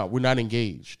people we're not. We're not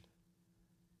engaged.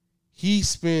 He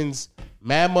spends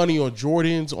mad money on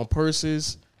Jordans, on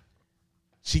purses.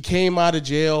 She came out of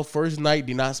jail. First night,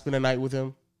 did not spend a night with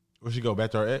him. Where she go?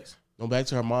 Back to her ex? No, back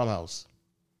to her mom's house.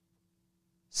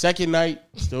 Second night,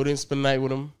 still didn't spend the night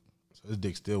with him. So his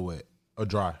dick still wet. Or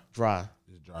dry? Dry.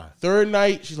 It's dry. Third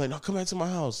night, she's like, no, come back to my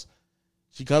house.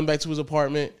 She comes back to his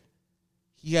apartment.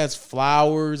 He has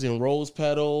flowers and rose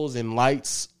petals and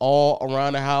lights all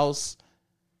around the house.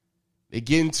 They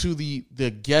get into the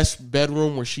guest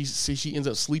bedroom where she ends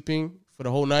up sleeping for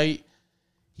the whole night.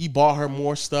 He bought her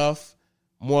more stuff,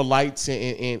 more lights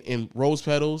and rose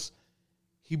petals.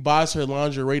 He buys her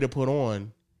lingerie to put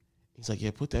on. He's like,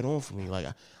 yeah, put that on for me. Like,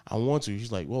 I want to.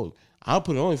 She's like, whoa, I'll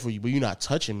put it on for you, but you're not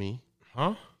touching me.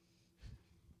 Huh?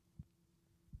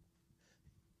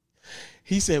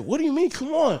 He said, what do you mean?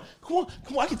 Come on.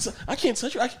 I can't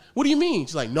touch you. What do you mean?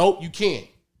 She's like, nope, you can't.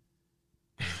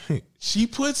 She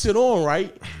puts it on,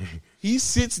 right? He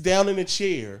sits down in a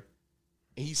chair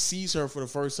and he sees her for the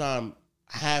first time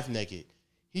half naked.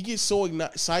 He gets so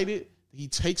excited, he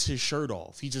takes his shirt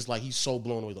off. He's so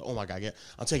blown away. Like, oh my God, yeah,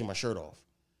 I'm taking my shirt off.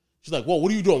 She's like, whoa,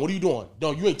 what are you doing? What are you doing?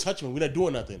 No, you ain't touching me. We're not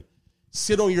doing nothing.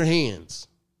 Sit on your hands.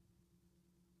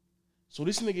 So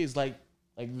this nigga is like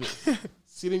this,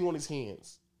 sitting on his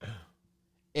hands.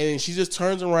 And she just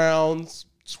turns around,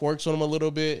 twerks on him a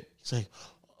little bit. He's like,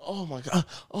 oh my God.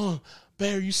 Oh,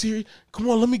 babe, are you serious? Come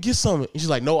on, let me get something. And she's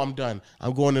like, no, I'm done.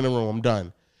 I'm going in the room. I'm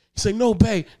done. He's like, no,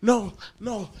 babe. No,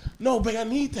 babe, I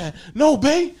need that. No,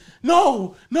 babe.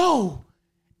 No.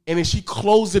 And then she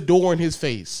closed the door in his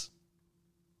face.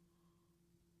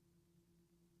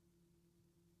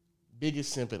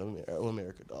 Biggest simp in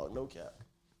America, dog. No cap.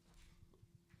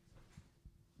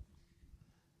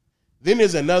 Then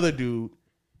there's another dude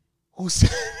who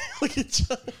said, look at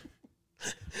John.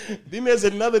 Then there's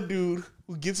another dude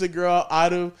who gets a girl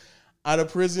out of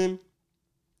prison.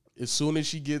 As soon as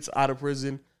she gets out of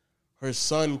prison, her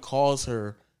son calls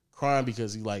her crying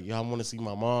because he's like, yo, I want to see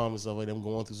my mom and stuff like that. I'm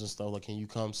going through some stuff. Like, can you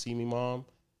come see me, mom?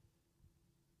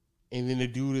 And then the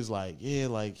dude is like, yeah,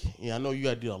 I know you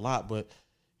got to do a lot, but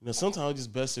sometimes it's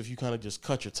just best if you kind of just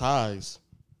cut your ties.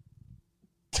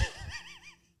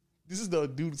 This is the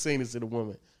dude saying this to the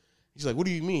woman. He's like, what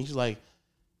do you mean? She's like,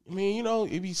 I mean,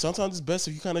 sometimes it's best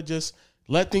if you kind of just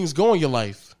let things go in your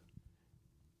life.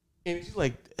 And she's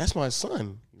like, that's my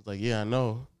son. He's like, yeah, I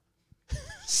know.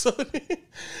 So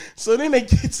then they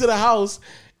get to the house,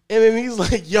 and then he's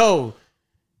like, yo,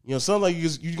 something like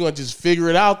you're going to just figure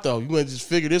it out, though. You're going to just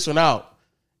figure this one out.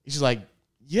 And she's like,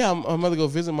 yeah, I'm about to go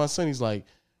visit my son. He's like,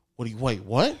 wait,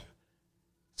 what?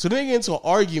 So then they get into an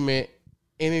argument,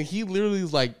 and then he literally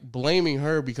is like blaming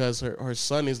her because her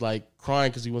son is like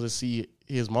crying because he wants to see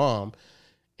his mom.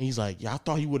 And he's like, yeah, I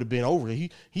thought he would have been over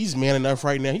it. He's man enough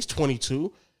right now. He's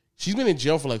 22. She's been in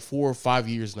jail for like 4 or 5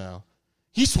 years now.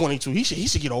 He's 22. He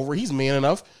should get over it. He's man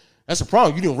enough. That's the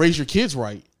problem. You didn't raise your kids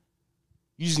right.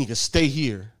 You just need to stay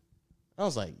here. I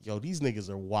was like, yo, these niggas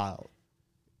are wild.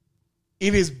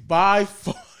 It is by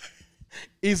far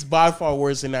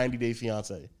worse than 90 Day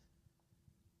Fiance.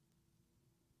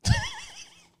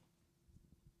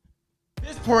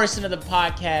 This portion of the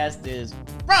podcast is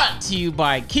brought to you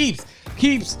by Keeps.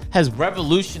 Keeps has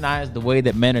revolutionized the way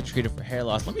that men are treated for hair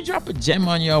loss. Let me drop a gem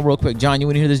on y'all real quick. John, you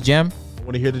want to hear this gem? I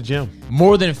want to hear the gem.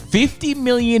 More than 50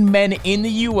 million men in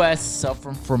the U.S.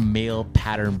 suffer from male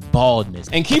pattern baldness.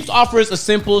 And Keeps offers a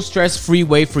simple, stress-free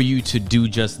way for you to do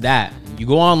just that. You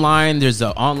go online, there's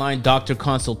an online doctor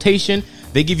consultation.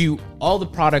 They give you all the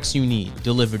products you need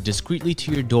delivered discreetly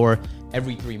to your door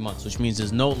every 3 months, which means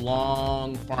there's no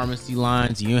long pharmacy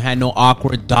lines. You had no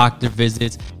awkward doctor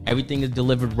visits. Everything is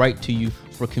delivered right to you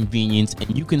for convenience,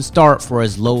 and you can start for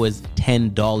as low as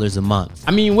 $10 a month.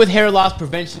 I mean, with hair loss,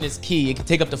 prevention is key. It can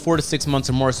take up to 4 to 6 months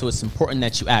or more, so it's important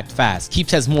that you act fast.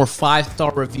 Keeps has more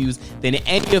 5-star reviews than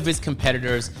any of its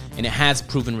competitors, and it has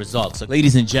proven results. So,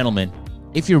 ladies and gentlemen,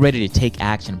 if you're ready to take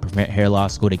action and prevent hair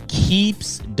loss, go to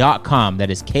keeps.com. That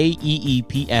is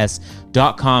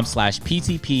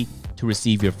KEEPS.com/PTP to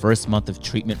receive your first month of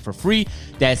treatment for free.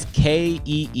 That's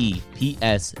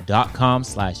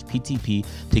KEEPS.com/PTP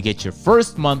to get your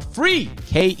first month free.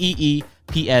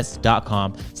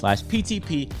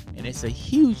 KEEPS.com/PTP. And it's a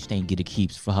huge thank you to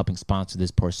Keeps for helping sponsor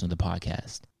this portion of the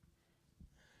podcast.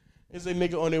 There's a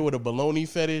nigga on there with a baloney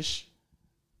fetish.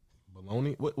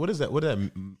 Bologna? What is that? What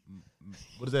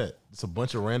is that? It's a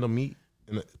bunch of random meat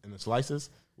in the slices.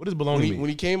 What is bologna meat? When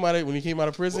he came out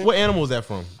of prison, What animal is that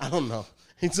from? I don't know.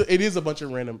 It is a bunch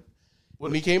of random.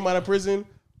 When he came out of prison,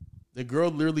 the girl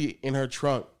literally in her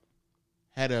trunk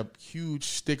had a huge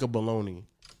stick of bologna.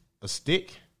 A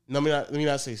stick? No, let me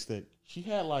not say stick. She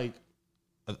had like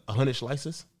 100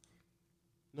 slices?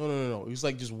 No. It was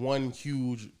like just one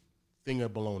huge thing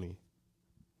of bologna,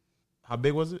 How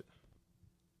big was it?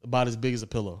 about as big as a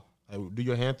pillow. Like, do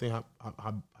your hand thing. How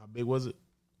big was it?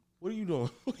 What are you doing?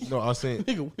 No, I was saying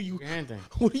Nigga, what are you? Your hand thing.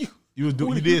 What are you? you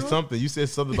What did doing? something. You said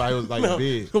something about it was like No,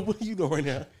 big. what are you doing right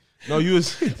now? No, you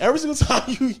was Every single time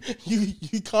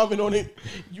you comment on it,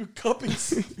 you cupping.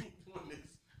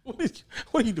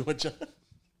 What are you doing, John?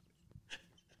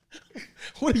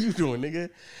 What are you doing, nigga?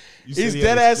 you said It's he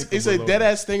had dead a ass. stick of It's a bologna. dead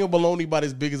ass thing of bologna about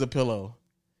as big as a pillow,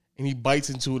 and he bites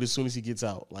into it as soon as he gets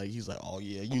out. Like he's like, "Oh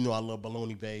yeah, you know I love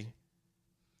bologna, bae."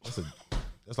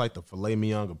 That's like the filet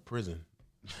mignon of prison.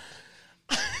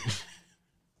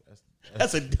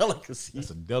 That's a delicacy. That's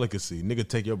a delicacy. Nigga,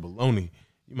 take your bologna.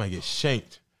 You might get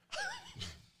shanked.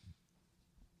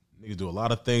 Niggas do a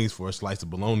lot of things for a slice of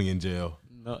bologna in jail.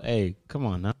 No, hey, come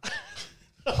on now.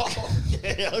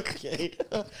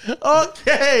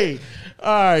 Okay.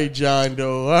 All right, John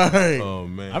Doe. All right. Oh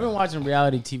man, I've been watching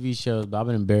reality TV shows, but I've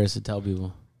been embarrassed to tell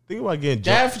people. think about getting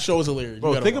jumped. That show is hilarious. You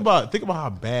Bro, gotta think watch. about how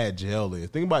bad jail is.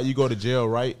 Think about you go to jail,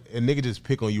 right? And nigga just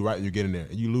pick on you right when you get in there.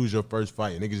 And you lose your first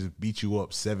fight. And nigga just beat you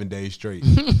up 7 days straight.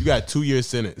 You got a 2-year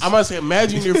sentence. I'm gonna say,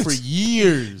 imagine you're for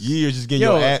years. Years just getting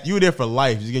Yo. your ass. You were there for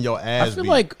life. Just getting your ass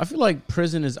beat. I feel like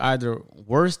prison is either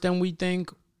worse than we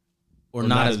think or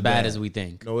not as bad as we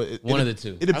think. No, One of the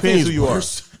two. It I think depends it's who you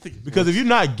worse. I think are. it's Because worse. if you're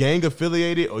not gang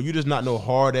affiliated or you just not no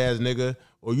hard ass nigga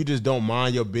or you just don't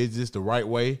mind your business the right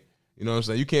way, you know what I'm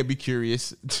saying? You can't be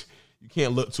curious. You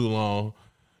can't look too long.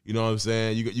 You know what I'm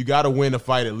saying? You got to win the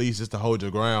fight at least just to hold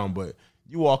your ground. But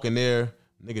you walk in there,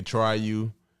 nigga try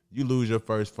you. You lose your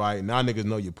first fight. Now niggas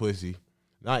know you pussy.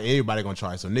 Not anybody gonna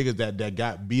try. So niggas that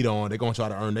got beat on, they gonna try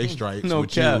to earn their stripes No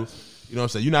with cap. you. You know what I'm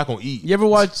saying? You're not gonna eat. You ever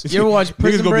watch Niggas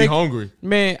Prison gonna Break? be hungry.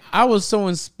 Man, I was so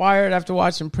inspired after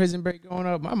watching Prison Break growing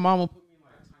up. My mama put me in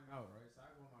like time out, right? So I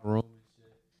go in my room and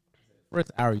shit.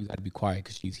 First hour you got to be quiet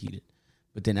because she's heated.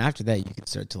 But then after that, you can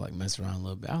start to like mess around a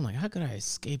little bit. I'm like, how could I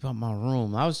escape out my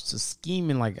room? I was just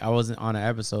scheming like I wasn't on an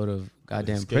episode of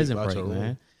goddamn Escape Prison out Break, your room.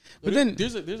 man. But then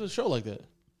there's a show like that.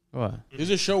 what? There's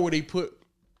a show where they put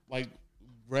like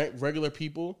regular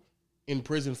people in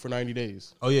prison for 90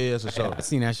 days. Oh yeah, it's a show. I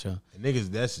seen that show. And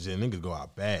niggas go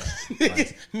out bad.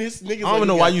 Niggas, I don't even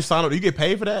know why you signed up. You get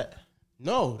paid for that?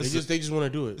 No, they just want to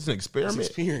do it. It's an experiment. It's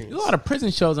experience. There's a lot of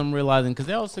prison shows I'm realizing because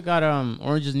they also got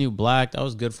Orange is the New Black. That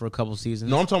was good for a couple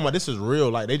seasons. No, I'm talking about this is real.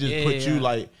 Like they just Yeah, put you yeah.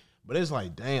 like, but it's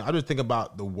like, damn. I just think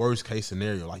about the worst case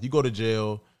scenario. Like you go to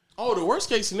jail. Oh, the worst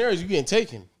case scenario is you getting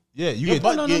taken. Yeah, you Your get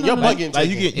butt, no, your no, butt no. getting like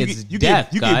taken. you It's get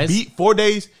death, guys. beat 4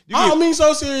 days. You I get, don't mean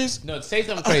so serious. No, say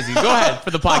something crazy. Go ahead for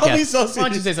the I don't podcast. mean so Why serious.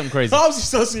 don't you say something crazy? I'm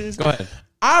so serious. Go ahead.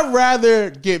 I'd rather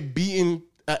get beaten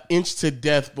an inch to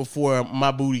death before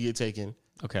my booty get taken.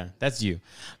 Okay, that's you.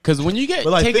 Because when you get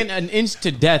But, like, taken think- an inch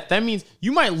to death, that means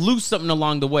you might lose something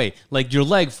along the way, like your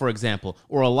leg, for example,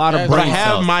 or a lot of But but I brain have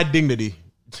cells. my dignity,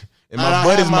 and And I my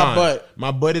butt have is my mine. butt. My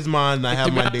butt is mine, and I To have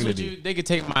be my honest with dignity. you, they could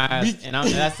take my ass, and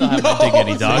I still have my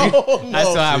dignity, dog. I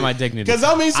still have my dignity. Because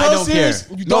I mean, so I don't serious.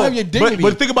 care. You don't have your dignity.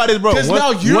 But think about this, bro. Because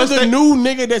now you're once the they- new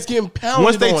nigga that's getting pounded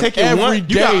Once they on take it every one,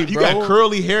 day, you bro. got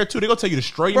curly hair too. They gonna tell you to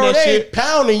straighten Bro, that they ain't shit.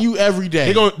 pounding you every day.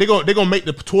 They gonna make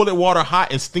the toilet water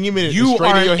hot and steam it and You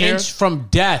straighten are your an hair. inch from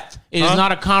death. It is Huh?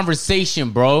 not a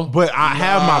conversation, bro. But I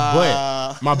have my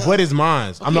butt. My butt is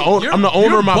mine. I'm the owner. Your- I'm the owner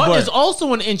your of my butt. is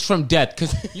also an inch from death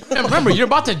because you remember you're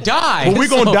about to die. But we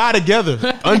gonna So- die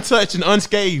together, untouched and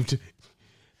unscathed.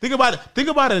 Think about it. Think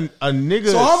about a nigga.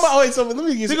 So how about wait? So let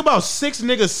me get think about 6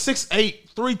 niggas, 6'8",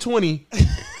 320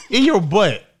 in your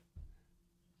butt.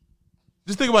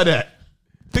 Just think about that.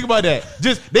 Think about that.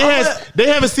 Just they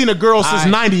haven't seen a girl since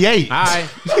Alright. '98. All right.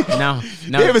 Now,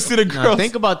 They haven't seen a now girl.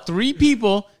 think about 3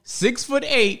 people,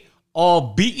 6'8",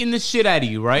 all beating the shit out of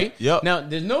you, right? Yep. Now,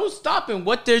 there's no stopping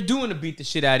what they're doing to beat the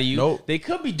shit out of you. Nope. They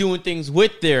could be doing things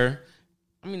with their.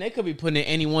 I mean, they could be putting in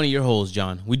any one of your holes,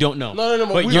 John. We don't know. No,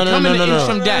 But we- you're no, coming an inch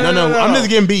from death. No. I'm just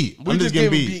getting beat. We I'm just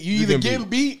getting beat. You either getting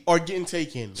beat or getting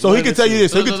taken. So he can tell you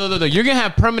this. So he No, can, no, no, no. You're gonna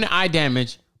have permanent eye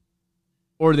damage,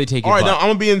 or they take all your right, now butt. I'm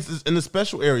gonna be in the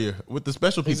special area with the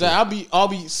special people. Exactly. I'll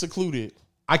be secluded.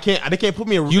 I can't. They can't put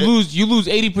me in. You lose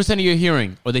 80% of your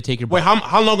hearing, or they take your Wait, butt.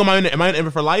 how long am I in? Am I in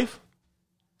it for life?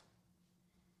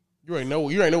 You already know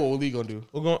what Lee gonna do.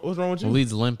 What's wrong with you?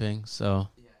 Lead's limping, so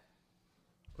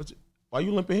Why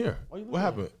you limping here? What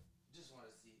happened?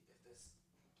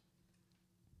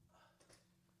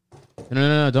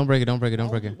 No, don't break it. Don't break it.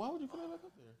 Why would you put that back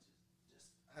up there?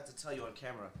 I had to tell you on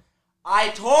camera. I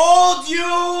told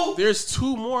you. There's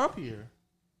 2 more up here.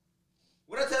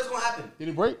 What did I tell you was gonna happen? Did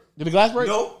it break? Did the glass break?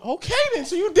 No. Okay, then.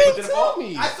 So you didn't Did it tell fall?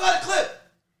 me. I saw the clip.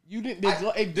 You didn't.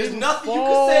 It There's didn't nothing fall. you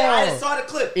can say. I saw the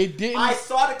clip. It didn't. I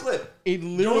saw the clip. It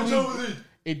literally.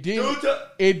 It didn't.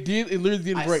 It literally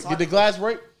didn't break. Did the glass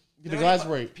break? Did the glass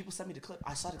break? People sent me the clip.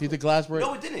 I saw the clip. Did the glass break?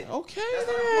 No, it didn't. Okay, That's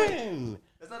not the then.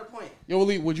 That's not a point. Yo,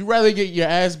 Lee, would you rather get your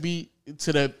ass beat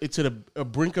to the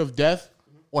brink of death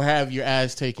or have your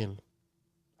ass taken?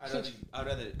 I'd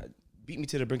rather beat me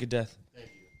to the brink of death.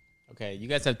 Okay, you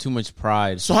guys have too much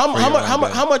pride. So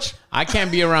how much? I can't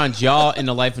be around y'all in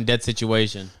a life and death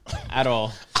situation at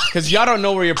all because y'all don't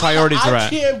know where your priorities are I at.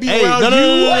 can't be Hey, around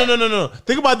you. no.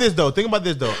 Think about this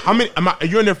though. How many? Are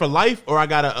you in there for life, or I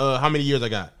got how many years I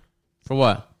got? For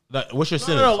what? Like, what's your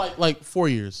sentence? No, like 4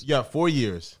 years. Yeah, 4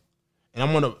 years. And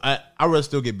I rather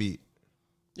still get beat.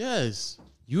 Yes.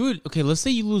 You would okay? Let's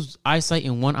say you lose eyesight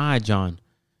in one eye, John.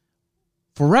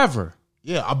 Forever.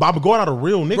 Yeah, I'm going out a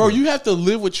real nigga. Bro, you have to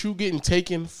live with you getting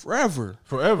taken forever.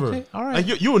 forever. Okay, all right.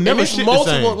 Like, you will never And it's shit the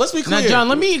same. Let's be clear. Now, John,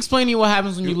 let me explain to you what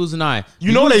happens when you lose an eye.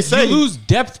 You know what they say. You lose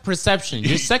depth perception.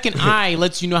 Your second eye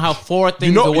lets you know how far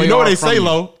things away You know what are they from say, you.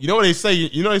 Lo. You know what they say.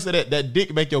 You know they say that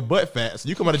dick make your butt fat. So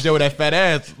you come out of jail with that fat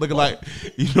ass looking like,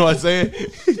 you know what I'm saying?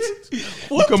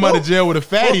 You come out of jail with a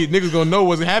fatty, niggas gonna know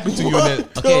what's happened to you. In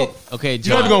that. Okay, You're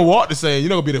John. not gonna walk the same. You're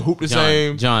not gonna be the hoop the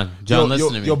same. John, Your- listen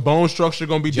your, to me. Your bone structure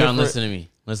gonna be John, different.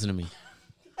 listen to me.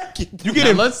 You get Now,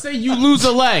 it, let's say you lose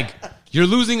a leg. You're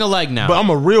losing a leg now. but I'm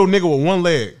a real nigga with one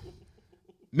leg.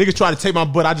 Niggas try to take my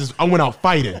butt. I went out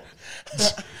fighting.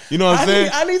 You know what I'm saying?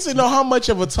 I need to know how much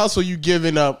of a tussle you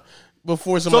giving up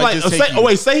before So somebody like, just take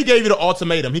you. say he gave you the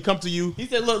ultimatum. He come to you. He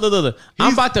said, look.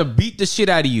 I'm about to beat the shit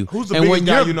out of you. Who's the And biggest when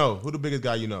guy you're- you know? Who the biggest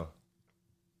guy you know?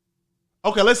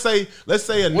 Okay, let's say a What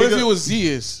nigga. if it was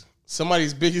Zias?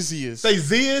 Somebody's big as Zias. Say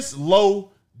Zias,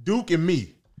 Low, Duke, and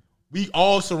me. We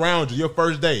all surround you your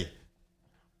first day.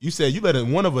 You said you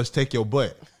letting one of us take your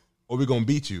butt, or we gonna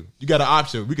beat you. You got an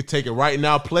option. We could take it right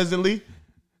now, pleasantly,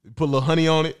 put a little honey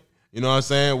on it. You know what I'm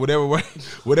saying? Whatever way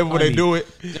they do it,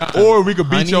 or we could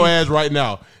beat your ass right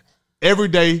now. Every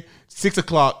day, 6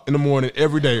 o'clock in the morning,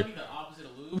 every day.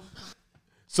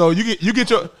 So you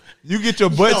get your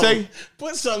butt Yo, taken.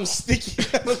 put something sticky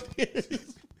down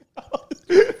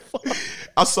there.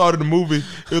 I saw it in the movie.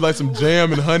 It was like some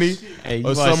jam and honey Hey, you or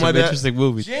watch something some like that. interesting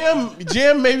movies.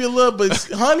 Jam maybe a little, but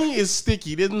honey is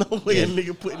sticky. There's no way a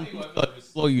nigga putting.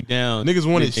 Slow you down. Niggas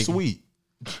want it Nigga. sweet.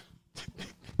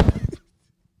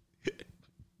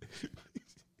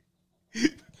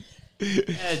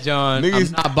 Yeah, John. Niggas-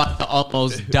 I'm not about to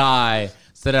almost die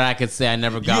so that I could say I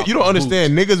never got. You don't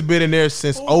understand. Niggas been in there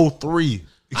since 03.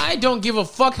 I don't give a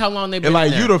fuck how long they've been And like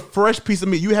in there. you the fresh piece of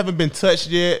meat. You haven't been touched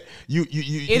yet.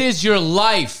 It is your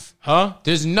life. Huh?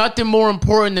 There's nothing more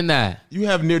important than that. You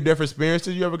have near death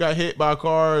experiences. You ever got hit by a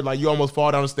car? Like you almost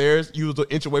fall down the stairs. You was an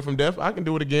inch away from death. I can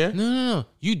do it again. No.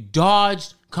 You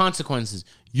dodged consequences.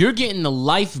 You're getting the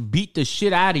life beat the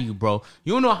shit out of you, bro.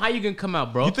 You don't know how you can come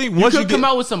out, bro. You think once could you come get-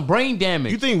 out with some brain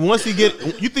damage? You think once he get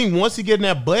in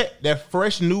that butt, that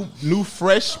fresh new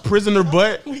fresh prisoner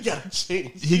butt, We gotta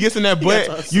change. he gets in that gotta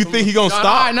butt. talk You some- think he gonna All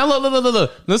stop? right, now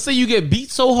look. Let's say you get beat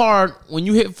so hard when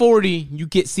you hit 40, you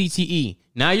get CTE.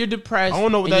 Now you're depressed. I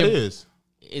don't know what and that you're- is.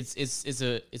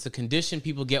 It's a condition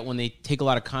people get when they take a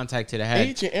lot of contact to the head.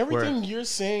 Agent, everything you're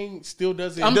saying still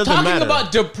doesn't. I'm doesn't talking matter.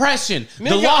 about depression, the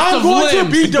Nigga, loss I'm of going to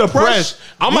limbs. be Depressed.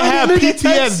 I'm gonna have Nigga,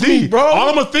 text PTSD, me, bro. All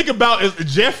I'm gonna think about is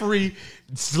Jeffrey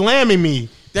slamming me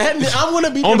I'm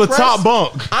gonna be on the depressed. top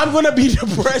bunk. I'm gonna be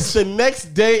depressed the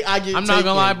next day I get. I'm not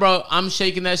gonna lie, bro. I'm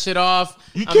shaking that shit off.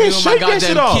 You I'm can't doing shake my that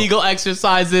shit goddamn off. Kegel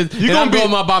exercises. You and gonna I'm be-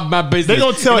 going about my business. They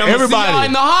gonna tell And I'm see everybody. y'all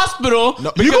in the hospital.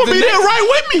 You because gonna the be there next- right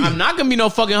with me. I'm not gonna be no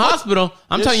fucking hospital.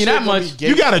 I'm This telling you shit that gonna much. be gay,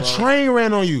 You got a bro. train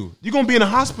ran on you. You gonna be in the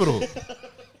hospital.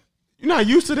 You're not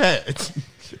used to that.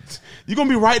 You're gonna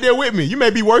be right there with me. You may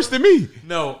be worse than me.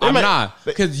 No, They I'm may- not,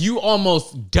 because you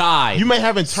almost died. You may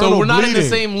have internal so we're not bleeding. in the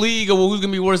same league of who's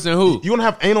gonna be worse than who. You're gonna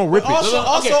have anal rippage. Also,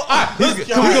 all right, He's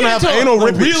gonna have anal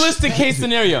rippage. Realistic case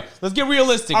scenario. Let's get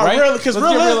realistic, All right? right, because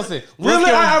Let's get realistic. Let's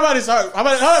get- How about this? How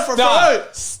about for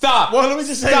Stop. Stop. Well, let me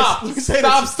just say Stop. this. Let me say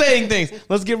Stop this. saying things.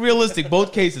 Let's get realistic.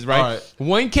 Both cases, right? All right.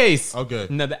 One case. Okay.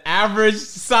 Now the average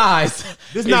size.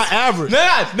 This not average.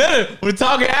 No. We're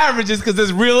talking averages because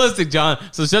it's realistic, John.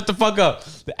 So shut the fuck up.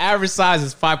 The average size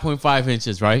is 5.5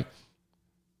 inches, right?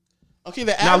 Okay,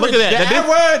 the Now average. look at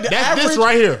that. That's this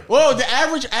right here. Well, the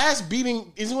average ass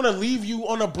beating isn't going to leave you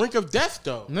on the brink of death,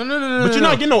 though. No. But you're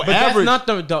not getting no But average. That's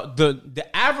not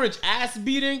the average ass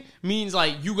beating means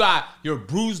like you're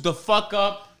bruised the fuck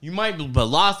up. You might have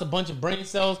lost a bunch of brain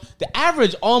cells. The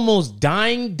average almost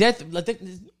dying death, you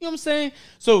know what I'm saying?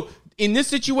 So in this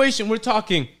situation, we're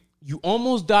talking you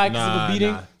almost died because of a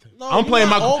beating. No, I'm playing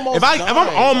my. If I'm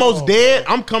dying. almost dead,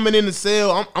 I'm coming in the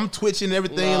cell. I'm twitching and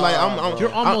everything.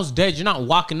 You're almost dead. You're not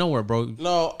walking nowhere, bro.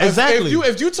 No, exactly.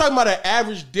 If you talking about an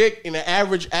average dick and an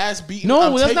average ass beating, No,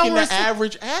 I'm that's not taking what the I said.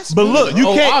 average ass. But beating, look, you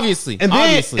bro. can't. Obviously. No.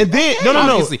 Obviously. If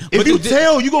But you you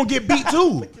tell, you gonna get beat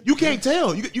too. You can't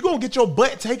tell. You gonna get your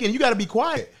butt taken. You got to be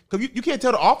quiet because you can't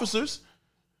tell the officers.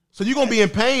 So you're gonna be in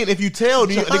pain if you tell.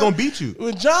 They're gonna beat you.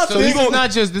 When John So said-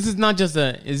 this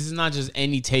is not just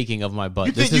any taking of my butt.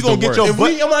 You This think is you gonna the get worst. your If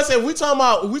butt- I'm gonna say if we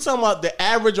talking about the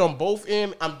average on both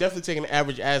end, I'm definitely taking the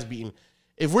average ass beating.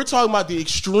 If we're talking about the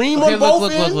extreme Okay, on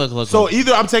both look. So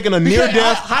either I'm taking a near because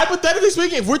death. hypothetically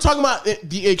speaking, if we're talking about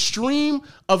the extreme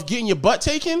of getting your butt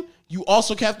taken, you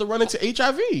also have to run into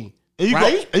HIV, And you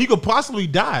right? and you could possibly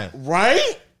die.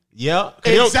 Right? Yeah,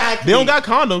 Exactly. They don't got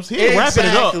condoms. He ain't wrapping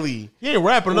it up. Exactly. He ain't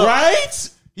wrapping it up. Right?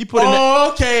 He put in.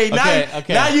 Okay,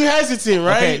 Okay. now you hesitant,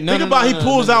 right? Okay, no, Think about he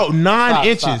pulls out 9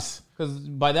 inches. Because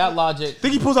by that logic,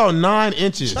 Think he pulls out 9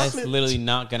 inches that's literally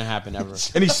not gonna happen ever.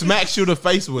 and he smacks you in the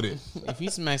face with it. If he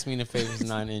smacks me in the face with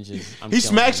 9 inches, I'm He killing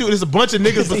smacks you him. and it's a bunch of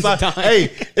niggas He's beside. dying.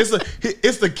 Hey,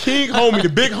 it's the king homie, the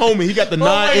big homie. He got the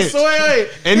 9 inch. wait.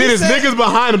 And then He there's said- niggas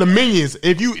behind him, the minions.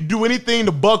 If you do anything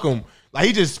to buck him, like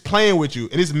he just playing with you,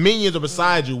 and his minions are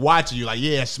beside you, watching you, like,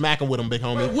 yeah, smack him with him, big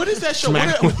homie. What is that show?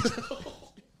 Smack What- him.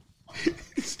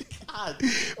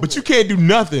 But you can't do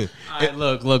nothing. All right,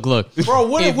 look. Bro,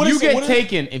 what- if what you is- get what is-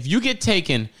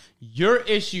 taken, your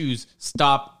issues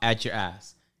stop at your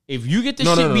ass. If you get the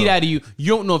No, shit no, no, beat no. out of you, you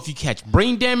don't know if you catch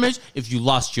brain damage, if you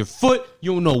lost your foot,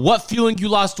 you don't know what feeling you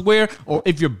lost where, or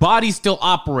if your body still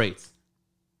operates.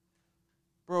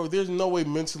 Bro, there's no way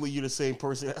mentally you're the same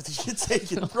person after you get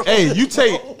taken, bro. Hey, you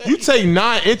take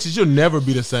 9 inches, you'll never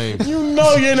be the same. You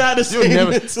know you're not the You'll same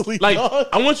never mentally, like. dog.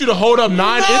 I want you to hold up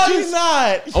 9 No, inches. you're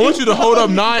not. I want you to hold up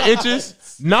 9 inches.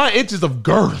 9 inches of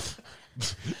girth.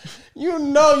 You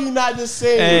know you're not the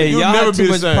same. Hey, You'll y'all never had be too the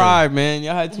much same. pride, man.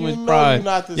 Y'all had too much know pride. you're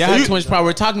not the Y'all same. had too much pride.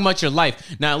 We're talking about your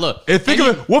life. Now, look. And think of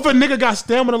it. What if a nigga got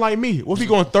stamina like me? What if he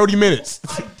going 30 minutes?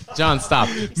 John, stop.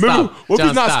 Remember, Stop. what if John,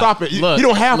 he's not stop. stopping? You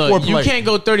don't have look, you foreplay. can't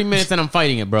go 30 minutes and I'm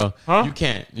fighting it, bro. Huh? You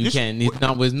can't. You You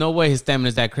can't. There's no way his stamina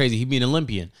is that crazy. He'd be an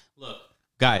Olympian. Look,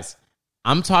 guys,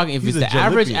 I'm talking if He's it's a the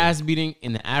average Jalympian. ass beating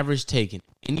and the average taking.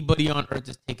 Anybody on earth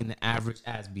is taking the average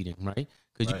ass beating, right?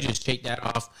 Because you just shake that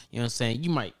off. You know what I'm saying? You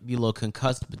might be a little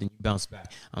concussed, but then you bounce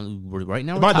back. Right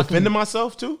now, Am we're I talking- defending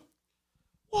myself too?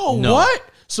 Whoa, No. what?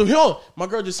 So yo, my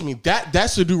girl just sent me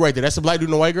that's the dude right there. That's the black dude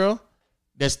and the white girl.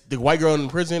 That's the white girl in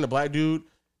prison, the black dude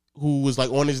who was like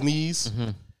on his knees.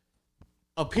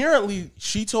 Apparently,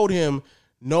 she told him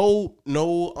no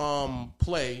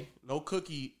play, no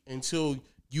cookie until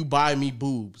you buy me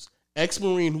boobs.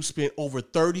 Ex-Marine who spent over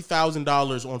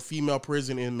 $30,000 on female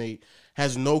prison inmate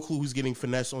has no clue who's getting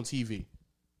finessed on TV.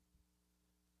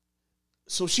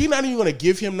 So she not even gonna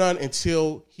give him none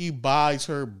until he buys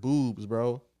her boobs,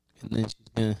 bro. And then she's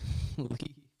gonna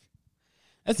leave.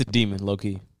 That's a demon, low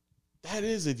key. That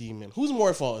is a demon. Who's more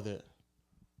at fault of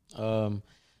that?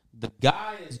 The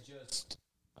guy is just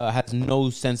has no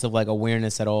sense of like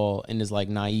awareness at all and is like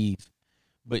naive,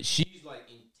 but she's like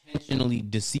intentionally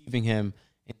deceiving him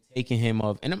and taking him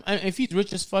off. And if he's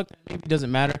rich as fuck, maybe it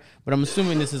doesn't matter. But I'm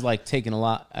assuming this is like taking a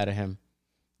lot out of him,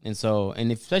 and so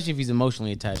especially if he's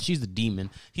emotionally attached, she's the demon.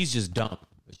 He's just dumb,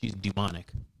 but she's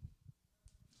demonic.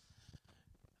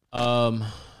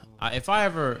 If I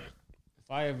ever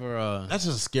That's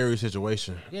just a scary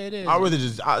situation. yeah, it is.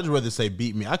 I'd just rather say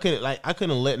beat me. I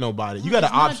couldn't let nobody. You got an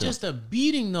It's not option. just a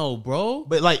beating though, bro.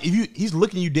 But like he's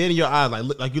looking you dead in your eyes,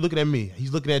 like you're looking at me.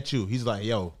 He's looking at you. He's like,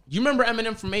 yo, You remember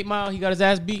Eminem from 8 Mile? He got his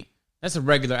ass beat. That's a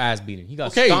regular ass beating. He got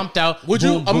Okay, stomped out. Would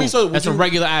boom, you? I mean, boom. so would that's you, a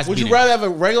regular ass Would beating. you rather have a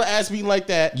regular ass beating like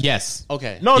that? Yes.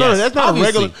 Okay. no, Yes, that's not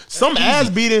obviously. a regular. Some ass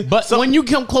beating, But some, when you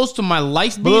come close to my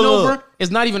life being look, over, it's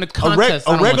not even a a contest.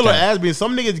 I don't want regular that. ass beating,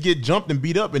 some niggas get jumped and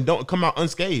beat up and don't come out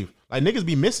unscathed. Like niggas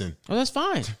be missing. Well, that's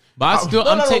fine. But I still,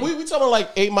 No, I'm no, no. taking. We talking like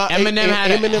 8 Mile. Eminem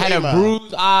had Eminem a 8 Mile.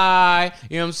 bruised eye.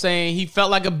 You know what I'm saying? He felt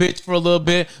like a bitch for a little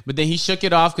bit, but then he shook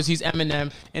it off because he's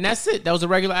Eminem, and that's it. That was a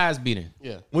regular ass beating.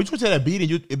 Yeah. When you take that beating,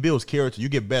 it builds character. You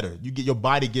get better. Your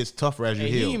body gets tougher as you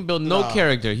He heal. didn't build no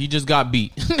character. He just got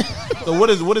beat. So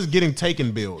what is getting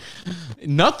taken build?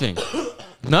 Nothing.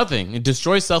 Nothing. It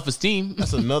destroys self-esteem.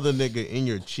 That's another nigga in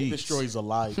your cheeks. Destroys a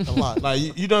lot. A lot. Like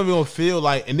you don't even feel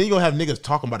like, and then you gonna have niggas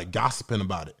talking about it, gossiping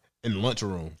about it in the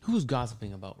lunchroom. Who's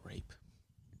gossiping about rape?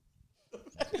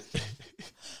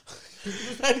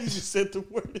 I just said the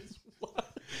word is what?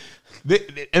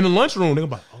 in the lunchroom, they're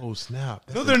like, "Oh snap!"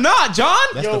 No, they're not, John.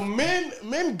 Yo,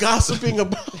 men gossiping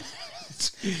about.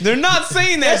 They're not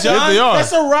saying that, John. Yes,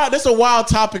 they are. That's a wild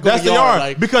topic. That's on the they yard. are.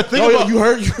 Like, Because think yo, about you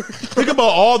heard. think about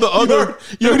all the other.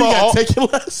 You think, about all, got taken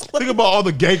last. think about all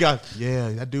the gay guys. Yeah,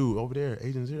 that dude over there,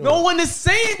 Agent Zero. No one is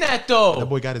saying that though. That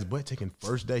boy got his butt taken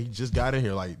first day. He just got in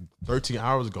here like 13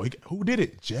 hours ago. Who did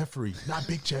it? Jeffrey, not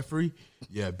Big Jeffrey.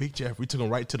 Yeah, Big Jeffrey took him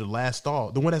right to the last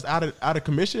stall. The one that's out of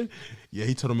commission. Yeah,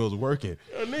 he told him it was working.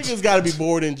 Yo, niggas got to be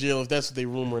bored in jail if that's what they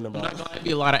rumoring I'm about. not gonna be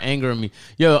a lot of anger in me.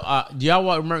 Yo, do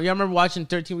y'all remember watching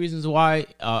 13 Reasons Why?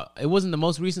 It wasn't the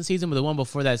most recent season, but the one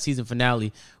before that season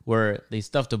finale where they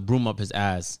stuffed a broom up his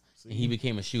ass and he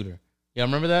became a shooter. Y'all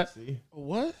remember that?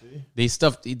 What? They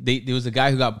stuffed. There was a guy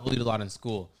who got bullied a lot in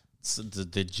school. So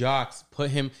the jocks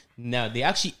put him. Now they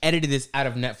actually edited this out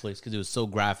of Netflix because it was so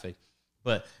graphic.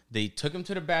 But they took him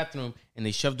to the bathroom and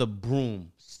they shoved a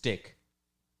broomstick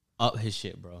up his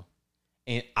shit, bro.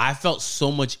 And I felt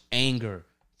so much anger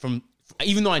from,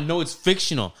 even though I know it's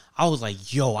fictional. I was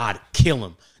like, yo, I'd kill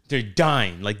him. They're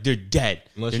dying, like they're dead.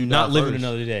 Unless they're you not die living first.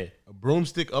 another day. A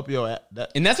broomstick up your ass.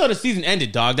 That, And that's how the season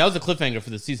ended, dog. That was the cliffhanger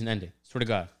for the season ending. Swear to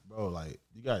God. bro, like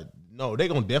you got no. They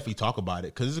gonna definitely talk about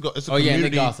it because it's a Oh yeah, and community.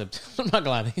 they gossiped. I'm not gonna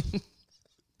lie.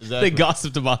 Exactly. They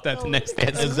gossiped about that the next day.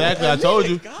 Exactly. I told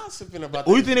you. Gossiping about.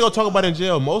 What do you think they gonna talk about in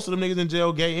jail? Most of them niggas in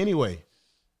jail gay anyway.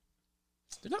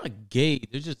 They're not gay.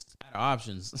 They're just out of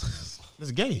options.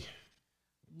 It's gay.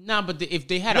 Nah, but if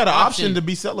they had You got an an option to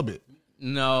be celibate.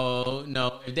 no.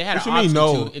 If they had What an you mean,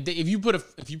 option no? to,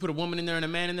 if you put a woman in there and a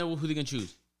man in there, who they gonna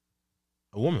choose?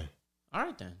 A woman. All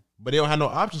right then. But they don't have no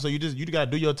option, so you gotta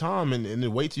do your time and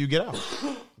then wait till you get out.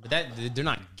 But they're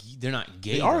not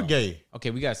gay. They are though. gay. Okay,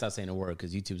 we gotta stop saying the word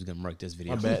because YouTube's gonna murk this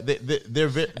video. My bad. They're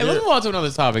very. Hey, let's move on to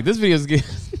another topic. This video is getting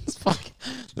this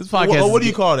podcast. What do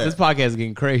you call that? This podcast is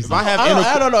getting crazy. If I have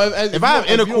I don't know. if I have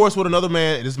intercourse with another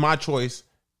man, it's my choice.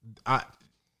 but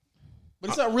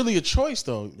it's not really a choice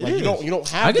though. Like is. you don't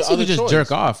have. I guess the you could other just choice.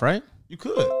 jerk off, right? You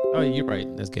could. Oh, you're right.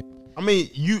 That's good. I mean,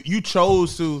 you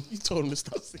chose to. You told him to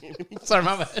stop saying it. Sorry,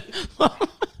 my bad.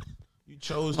 You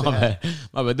chose to. My bad.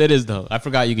 My bad. That is though. I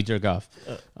forgot you could jerk off.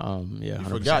 Yeah, You 100%.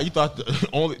 forgot. You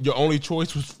thought your only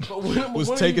choice was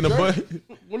When taking a are you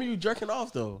butt. When are you jerking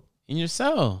off though? In your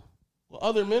cell. Well,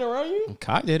 other men around you?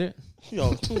 Kai did it.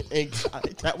 Yo,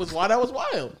 that was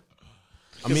wild.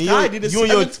 I mean, Kai did it you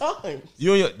and your 7 times.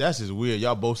 you and your that's just weird.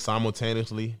 Y'all both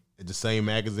simultaneously at the same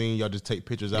magazine. Y'all just take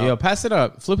pictures out. Yo, pass it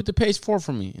up. Flip it to page 4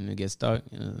 for me, and it gets stuck.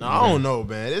 No, I don't know,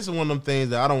 man. This is one of them things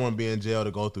that I don't want to be in jail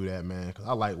to go through that, man. Because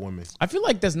I like women. I feel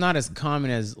like that's not as common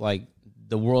as like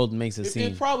the world makes it seem.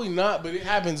 It's probably not, but it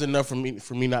happens enough for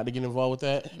me not to get involved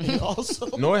with that. And also,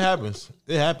 No, it happens.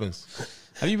 It happens.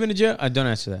 Have you been to jail? I don't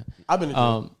answer that. I've been to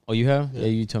jail. Oh, you have? Yeah,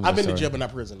 you told me. I've been the to story. jail, but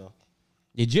not prison though.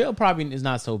 Yeah, jail probably is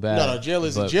not so bad. No, jail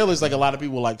is but- like a lot of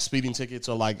people like speeding tickets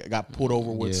or like got pulled over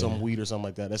with Yeah. some weed or something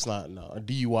like that. That's not no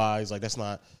DUIs. Like that's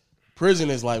not. Prison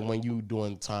is like when you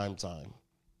doing time,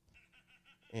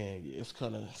 and it's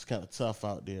kind of tough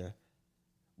out there.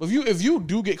 But if you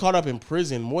do get caught up in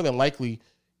prison, more than likely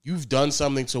you've done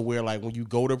something to where like when you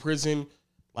go to prison,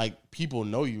 like people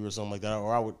know you or something like that,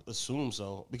 or I would assume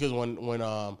so. Because when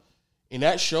in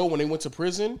that show when they went to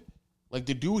prison. Like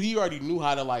the dude, he already knew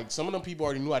how to like. Some of them people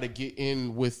already knew how to get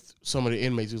in with some of the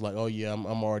inmates. He was like, "Oh yeah, I'm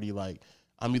already like,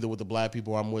 I'm either with the black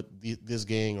people, or I'm with this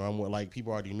gang, or I'm with like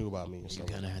people already knew about me." And You stuff.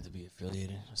 kind of had to be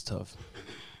affiliated. That's tough.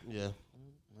 Yeah,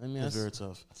 I mean, it's that's, very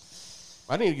tough.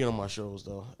 I need to get on my shows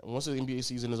though. And once the NBA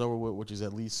season is over with, which is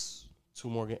at least 2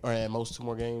 more games, or at most 2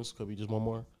 more games, could be just 1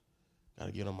 more.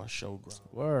 Gotta get on my show grind.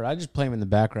 word. I just play them in the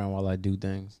background while I do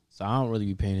things, so I don't really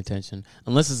be paying attention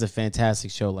unless it's a fantastic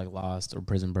show like Lost or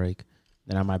Prison Break.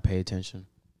 Then I might pay attention.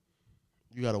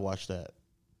 You gotta watch that.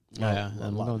 Yeah, Love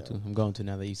I'm going to. Lockdown. I'm going to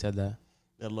now that you said that.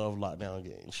 That Love Lockdown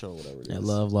game show, whatever it is. That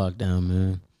Love Lockdown,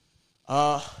 man.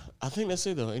 I think that's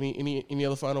it though. Any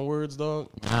other final words, dog?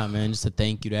 Nah, man, just a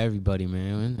thank you to everybody,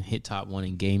 man. Hit top 1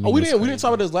 in gaming. Oh, we was didn't crazy. talk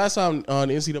about this last time on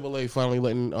the NCAA finally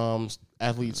letting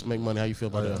athletes make money. How you feel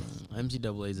about that?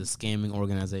 NCAA is a scamming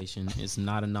organization. It's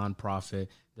not a nonprofit.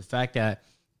 The fact that,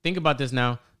 think about this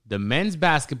now, the men's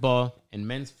basketball and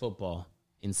men's football,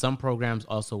 in some programs,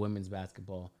 also women's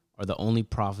basketball, are the only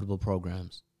profitable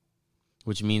programs,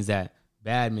 which means that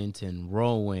badminton,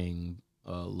 rowing,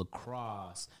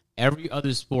 lacrosse, every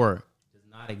other sport does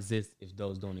not exist if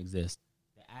those don't exist.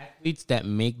 The athletes that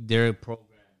make their program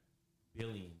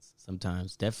billions,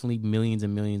 sometimes, definitely millions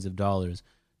and millions of dollars,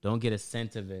 don't get a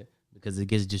cent of it because it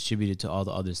gets distributed to all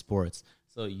the other sports.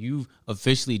 So you've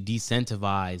officially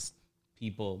decentivized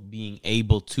people being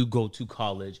able to go to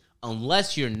college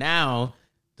unless you're now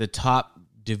the top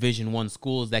Division I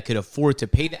schools that could afford to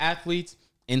pay the athletes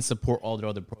and support all their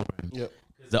other programs. Yep.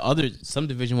 Some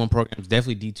Division I programs,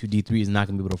 definitely D2, D3 is not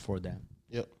going to be able to afford that.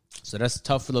 Yep. So that's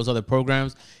tough for those other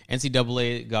programs.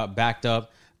 NCAA got backed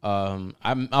up.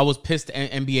 I was pissed the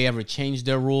NBA ever changed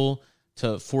their rule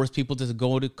to force people to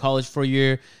go to college for a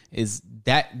year. Is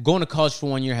that going to college for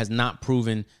 1 year has not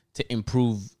proven to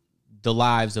improve the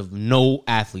lives of no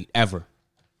athlete ever.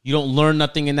 You don't learn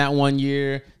nothing in that 1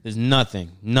 year. There's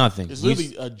nothing. It's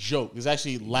literally a joke. It's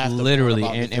actually laughed literally,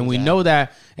 about and we know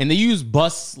that. And they use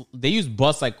bus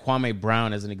like Kwame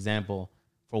Brown as an example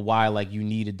for why like you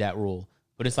needed that rule.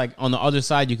 But it's like on the other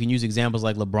side, you can use examples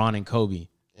like LeBron and Kobe,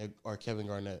 or Kevin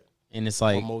Garnett, and it's or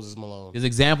like Moses Malone. there's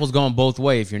examples going both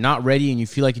ways. If you're not ready and you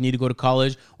feel like you need to go to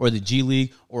college or the G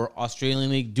League or Australian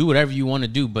League, do whatever you want to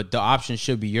do, but the option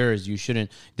should be yours. You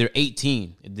shouldn't. They're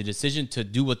 18. The decision to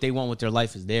do what they want with their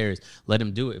life is theirs. Let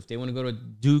them do it. If they want to go to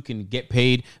Duke and get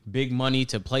paid big money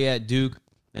to play at Duke,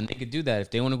 then they could do that. If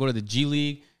they want to go to the G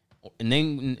League, and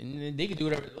then they could do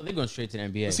whatever. They're going straight to the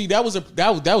NBA. See, that was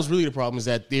really the problem, is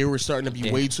that there were starting to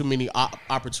be way too many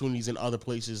opportunities in other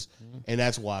places, and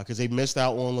that's why, because they missed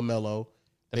out on LaMelo.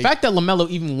 The fact that LaMelo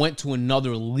even went to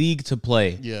another league to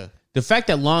play. Yeah. The fact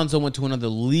that Lonzo went to another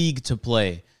league to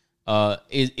play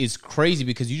is crazy,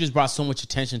 because you just brought so much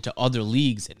attention to other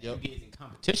leagues, and the NBA is in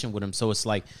competition with him. So it's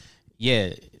like,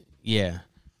 yeah.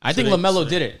 I think LaMelo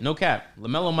did it. No cap.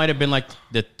 LaMelo might have been like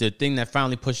the thing that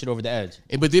finally pushed it over the edge.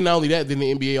 But then not only that, then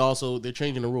the NBA also, they're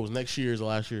changing the rules. Next year is the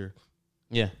last year.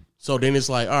 Yeah. So then it's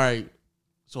like, all right,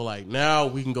 so like now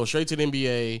we can go straight to the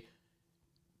NBA.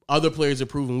 Other players are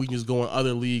proving we can just go in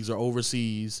other leagues or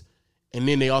overseas. And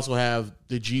then they also have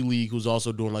the G League, who's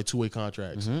also doing like two-way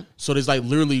contracts. So there's like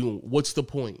literally, what's the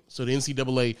point? So the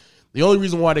NCAA, the only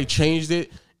reason why they changed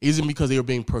it isn't because they were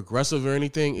being progressive or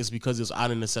anything. It's because it's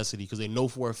out of necessity, because they know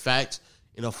for a fact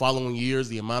in the following years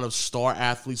the amount of star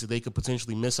athletes that they could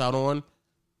potentially miss out on,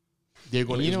 they're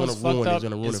going to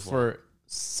ruin it for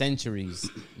centuries.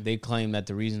 They claim that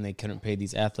the reason they couldn't pay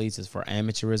these athletes is for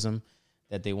amateurism,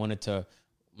 that they wanted to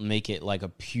make it like a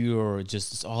pure,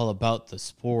 just it's all about the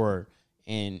sport.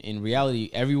 And in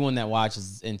reality, everyone that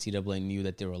watches NCAA knew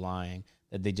that they were lying,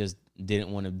 that they just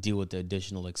didn't want to deal with the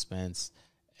additional expense.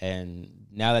 And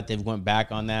now that they've went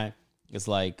back on that, it's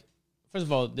like, first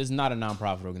of all, this is not a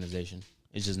nonprofit organization.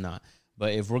 It's just not.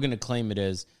 But if we're going to claim it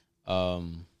is, I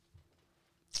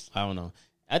don't know.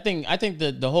 I think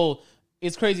the whole,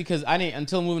 it's crazy because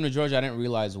until moving to Georgia, I didn't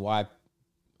realize why,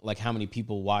 like how many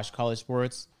people watch college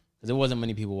sports, because there wasn't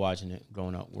many people watching it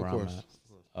growing up where I'm at.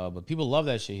 But people love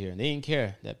that shit here. They didn't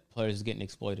care that players are getting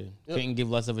exploited. Couldn't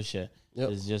give less of a shit.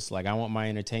 It's just like, I want my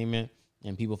entertainment.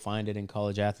 And people find it in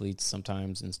college athletes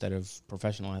sometimes instead of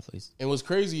professional athletes. And what's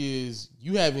crazy is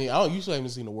you usually haven't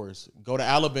seen the worst. Go to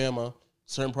Alabama,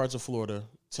 certain parts of Florida,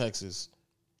 Texas,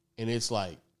 and it's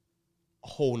like a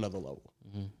whole nother level.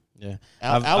 Yeah,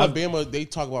 Alabama, they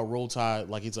talk about Roll Tide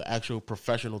like it's an actual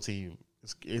professional team.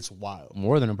 It's wild.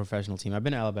 More than a professional team. I've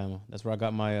been to Alabama. That's where I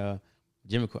got my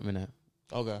gym equipment at.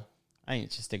 Okay. I ain't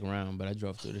just stick around, but I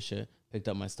drove through the shit, picked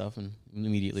up my stuff, and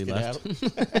immediately left.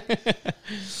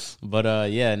 But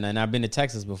and I've been to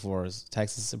Texas before.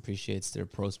 Texas appreciates their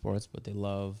pro sports, but they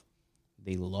love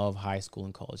high school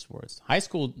and college sports. High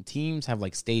school teams have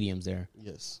like stadiums there.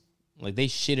 Yes. Like they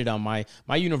shitted on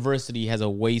my university has a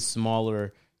way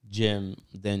smaller gym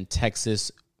than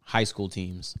Texas high school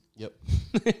teams. Yep.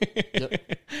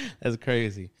 That's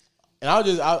crazy. And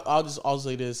I'll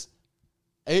say this.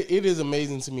 It is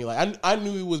amazing to me. Like I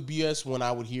knew it was BS when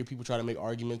I would hear people try to make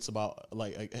arguments about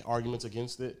arguments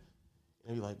against it,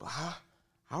 and be like, "But how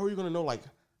are you going to know like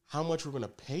how much we're going to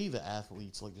pay the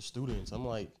athletes, like the students?" I'm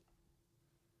like,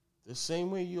 the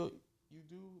same way you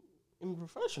do in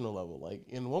professional level. Like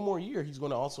in one more year, he's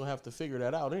going to also have to figure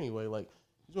that out anyway. Like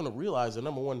he's going to realize the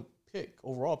number one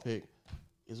overall pick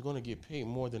is going to get paid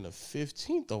more than the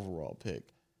 15th overall pick.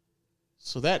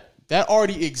 So that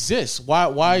already exists.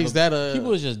 Why is that a...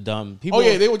 People are just dumb.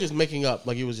 They were just making up.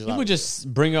 Like it was just... People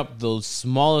just bring up the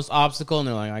smallest obstacle, and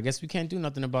they're like, I guess we can't do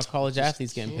nothing about college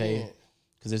athletes getting paid.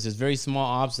 Because there's this very small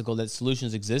obstacle that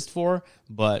solutions exist for,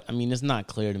 but, I mean, it's not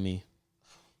clear to me.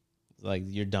 Like,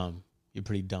 you're dumb. You're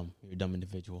pretty dumb. You're a dumb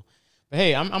individual. But,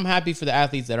 hey, I'm happy for the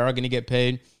athletes that are going to get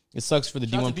paid. It sucks for the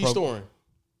D1 pro...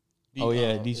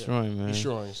 D-Stroing, man.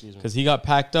 D-Stroing, excuse me. Because he got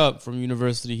packed up from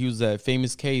university. He was that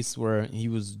famous case where he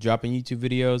was dropping YouTube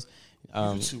videos.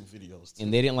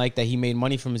 And they didn't like that he made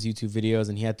money from his YouTube videos,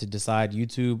 and he had to decide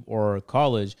YouTube or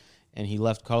college, and he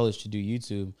left college to do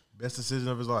YouTube. Best decision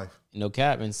of his life. No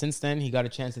cap. And since then, he got a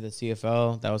chance at the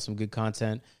CFL. That was some good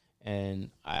content. And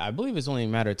I believe it's only a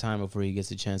matter of time before he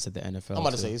gets a chance at the NFL. I'm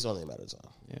about to say it's only a matter of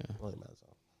time. Yeah. Only a matter of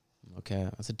time. Okay,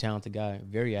 that's a talented guy.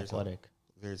 Very athletic.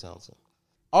 Very talented.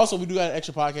 Also, we do got an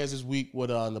extra podcast this week with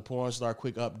the porn star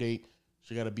quick update.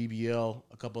 She got a BBL,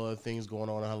 a couple other things going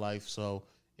on in her life. So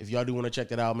if y'all do want to check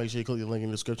that out, make sure you click the link in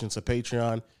the description to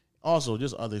Patreon. Also,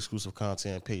 just other exclusive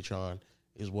content, Patreon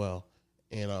as well.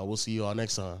 And we'll see you all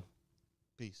next time.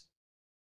 Peace.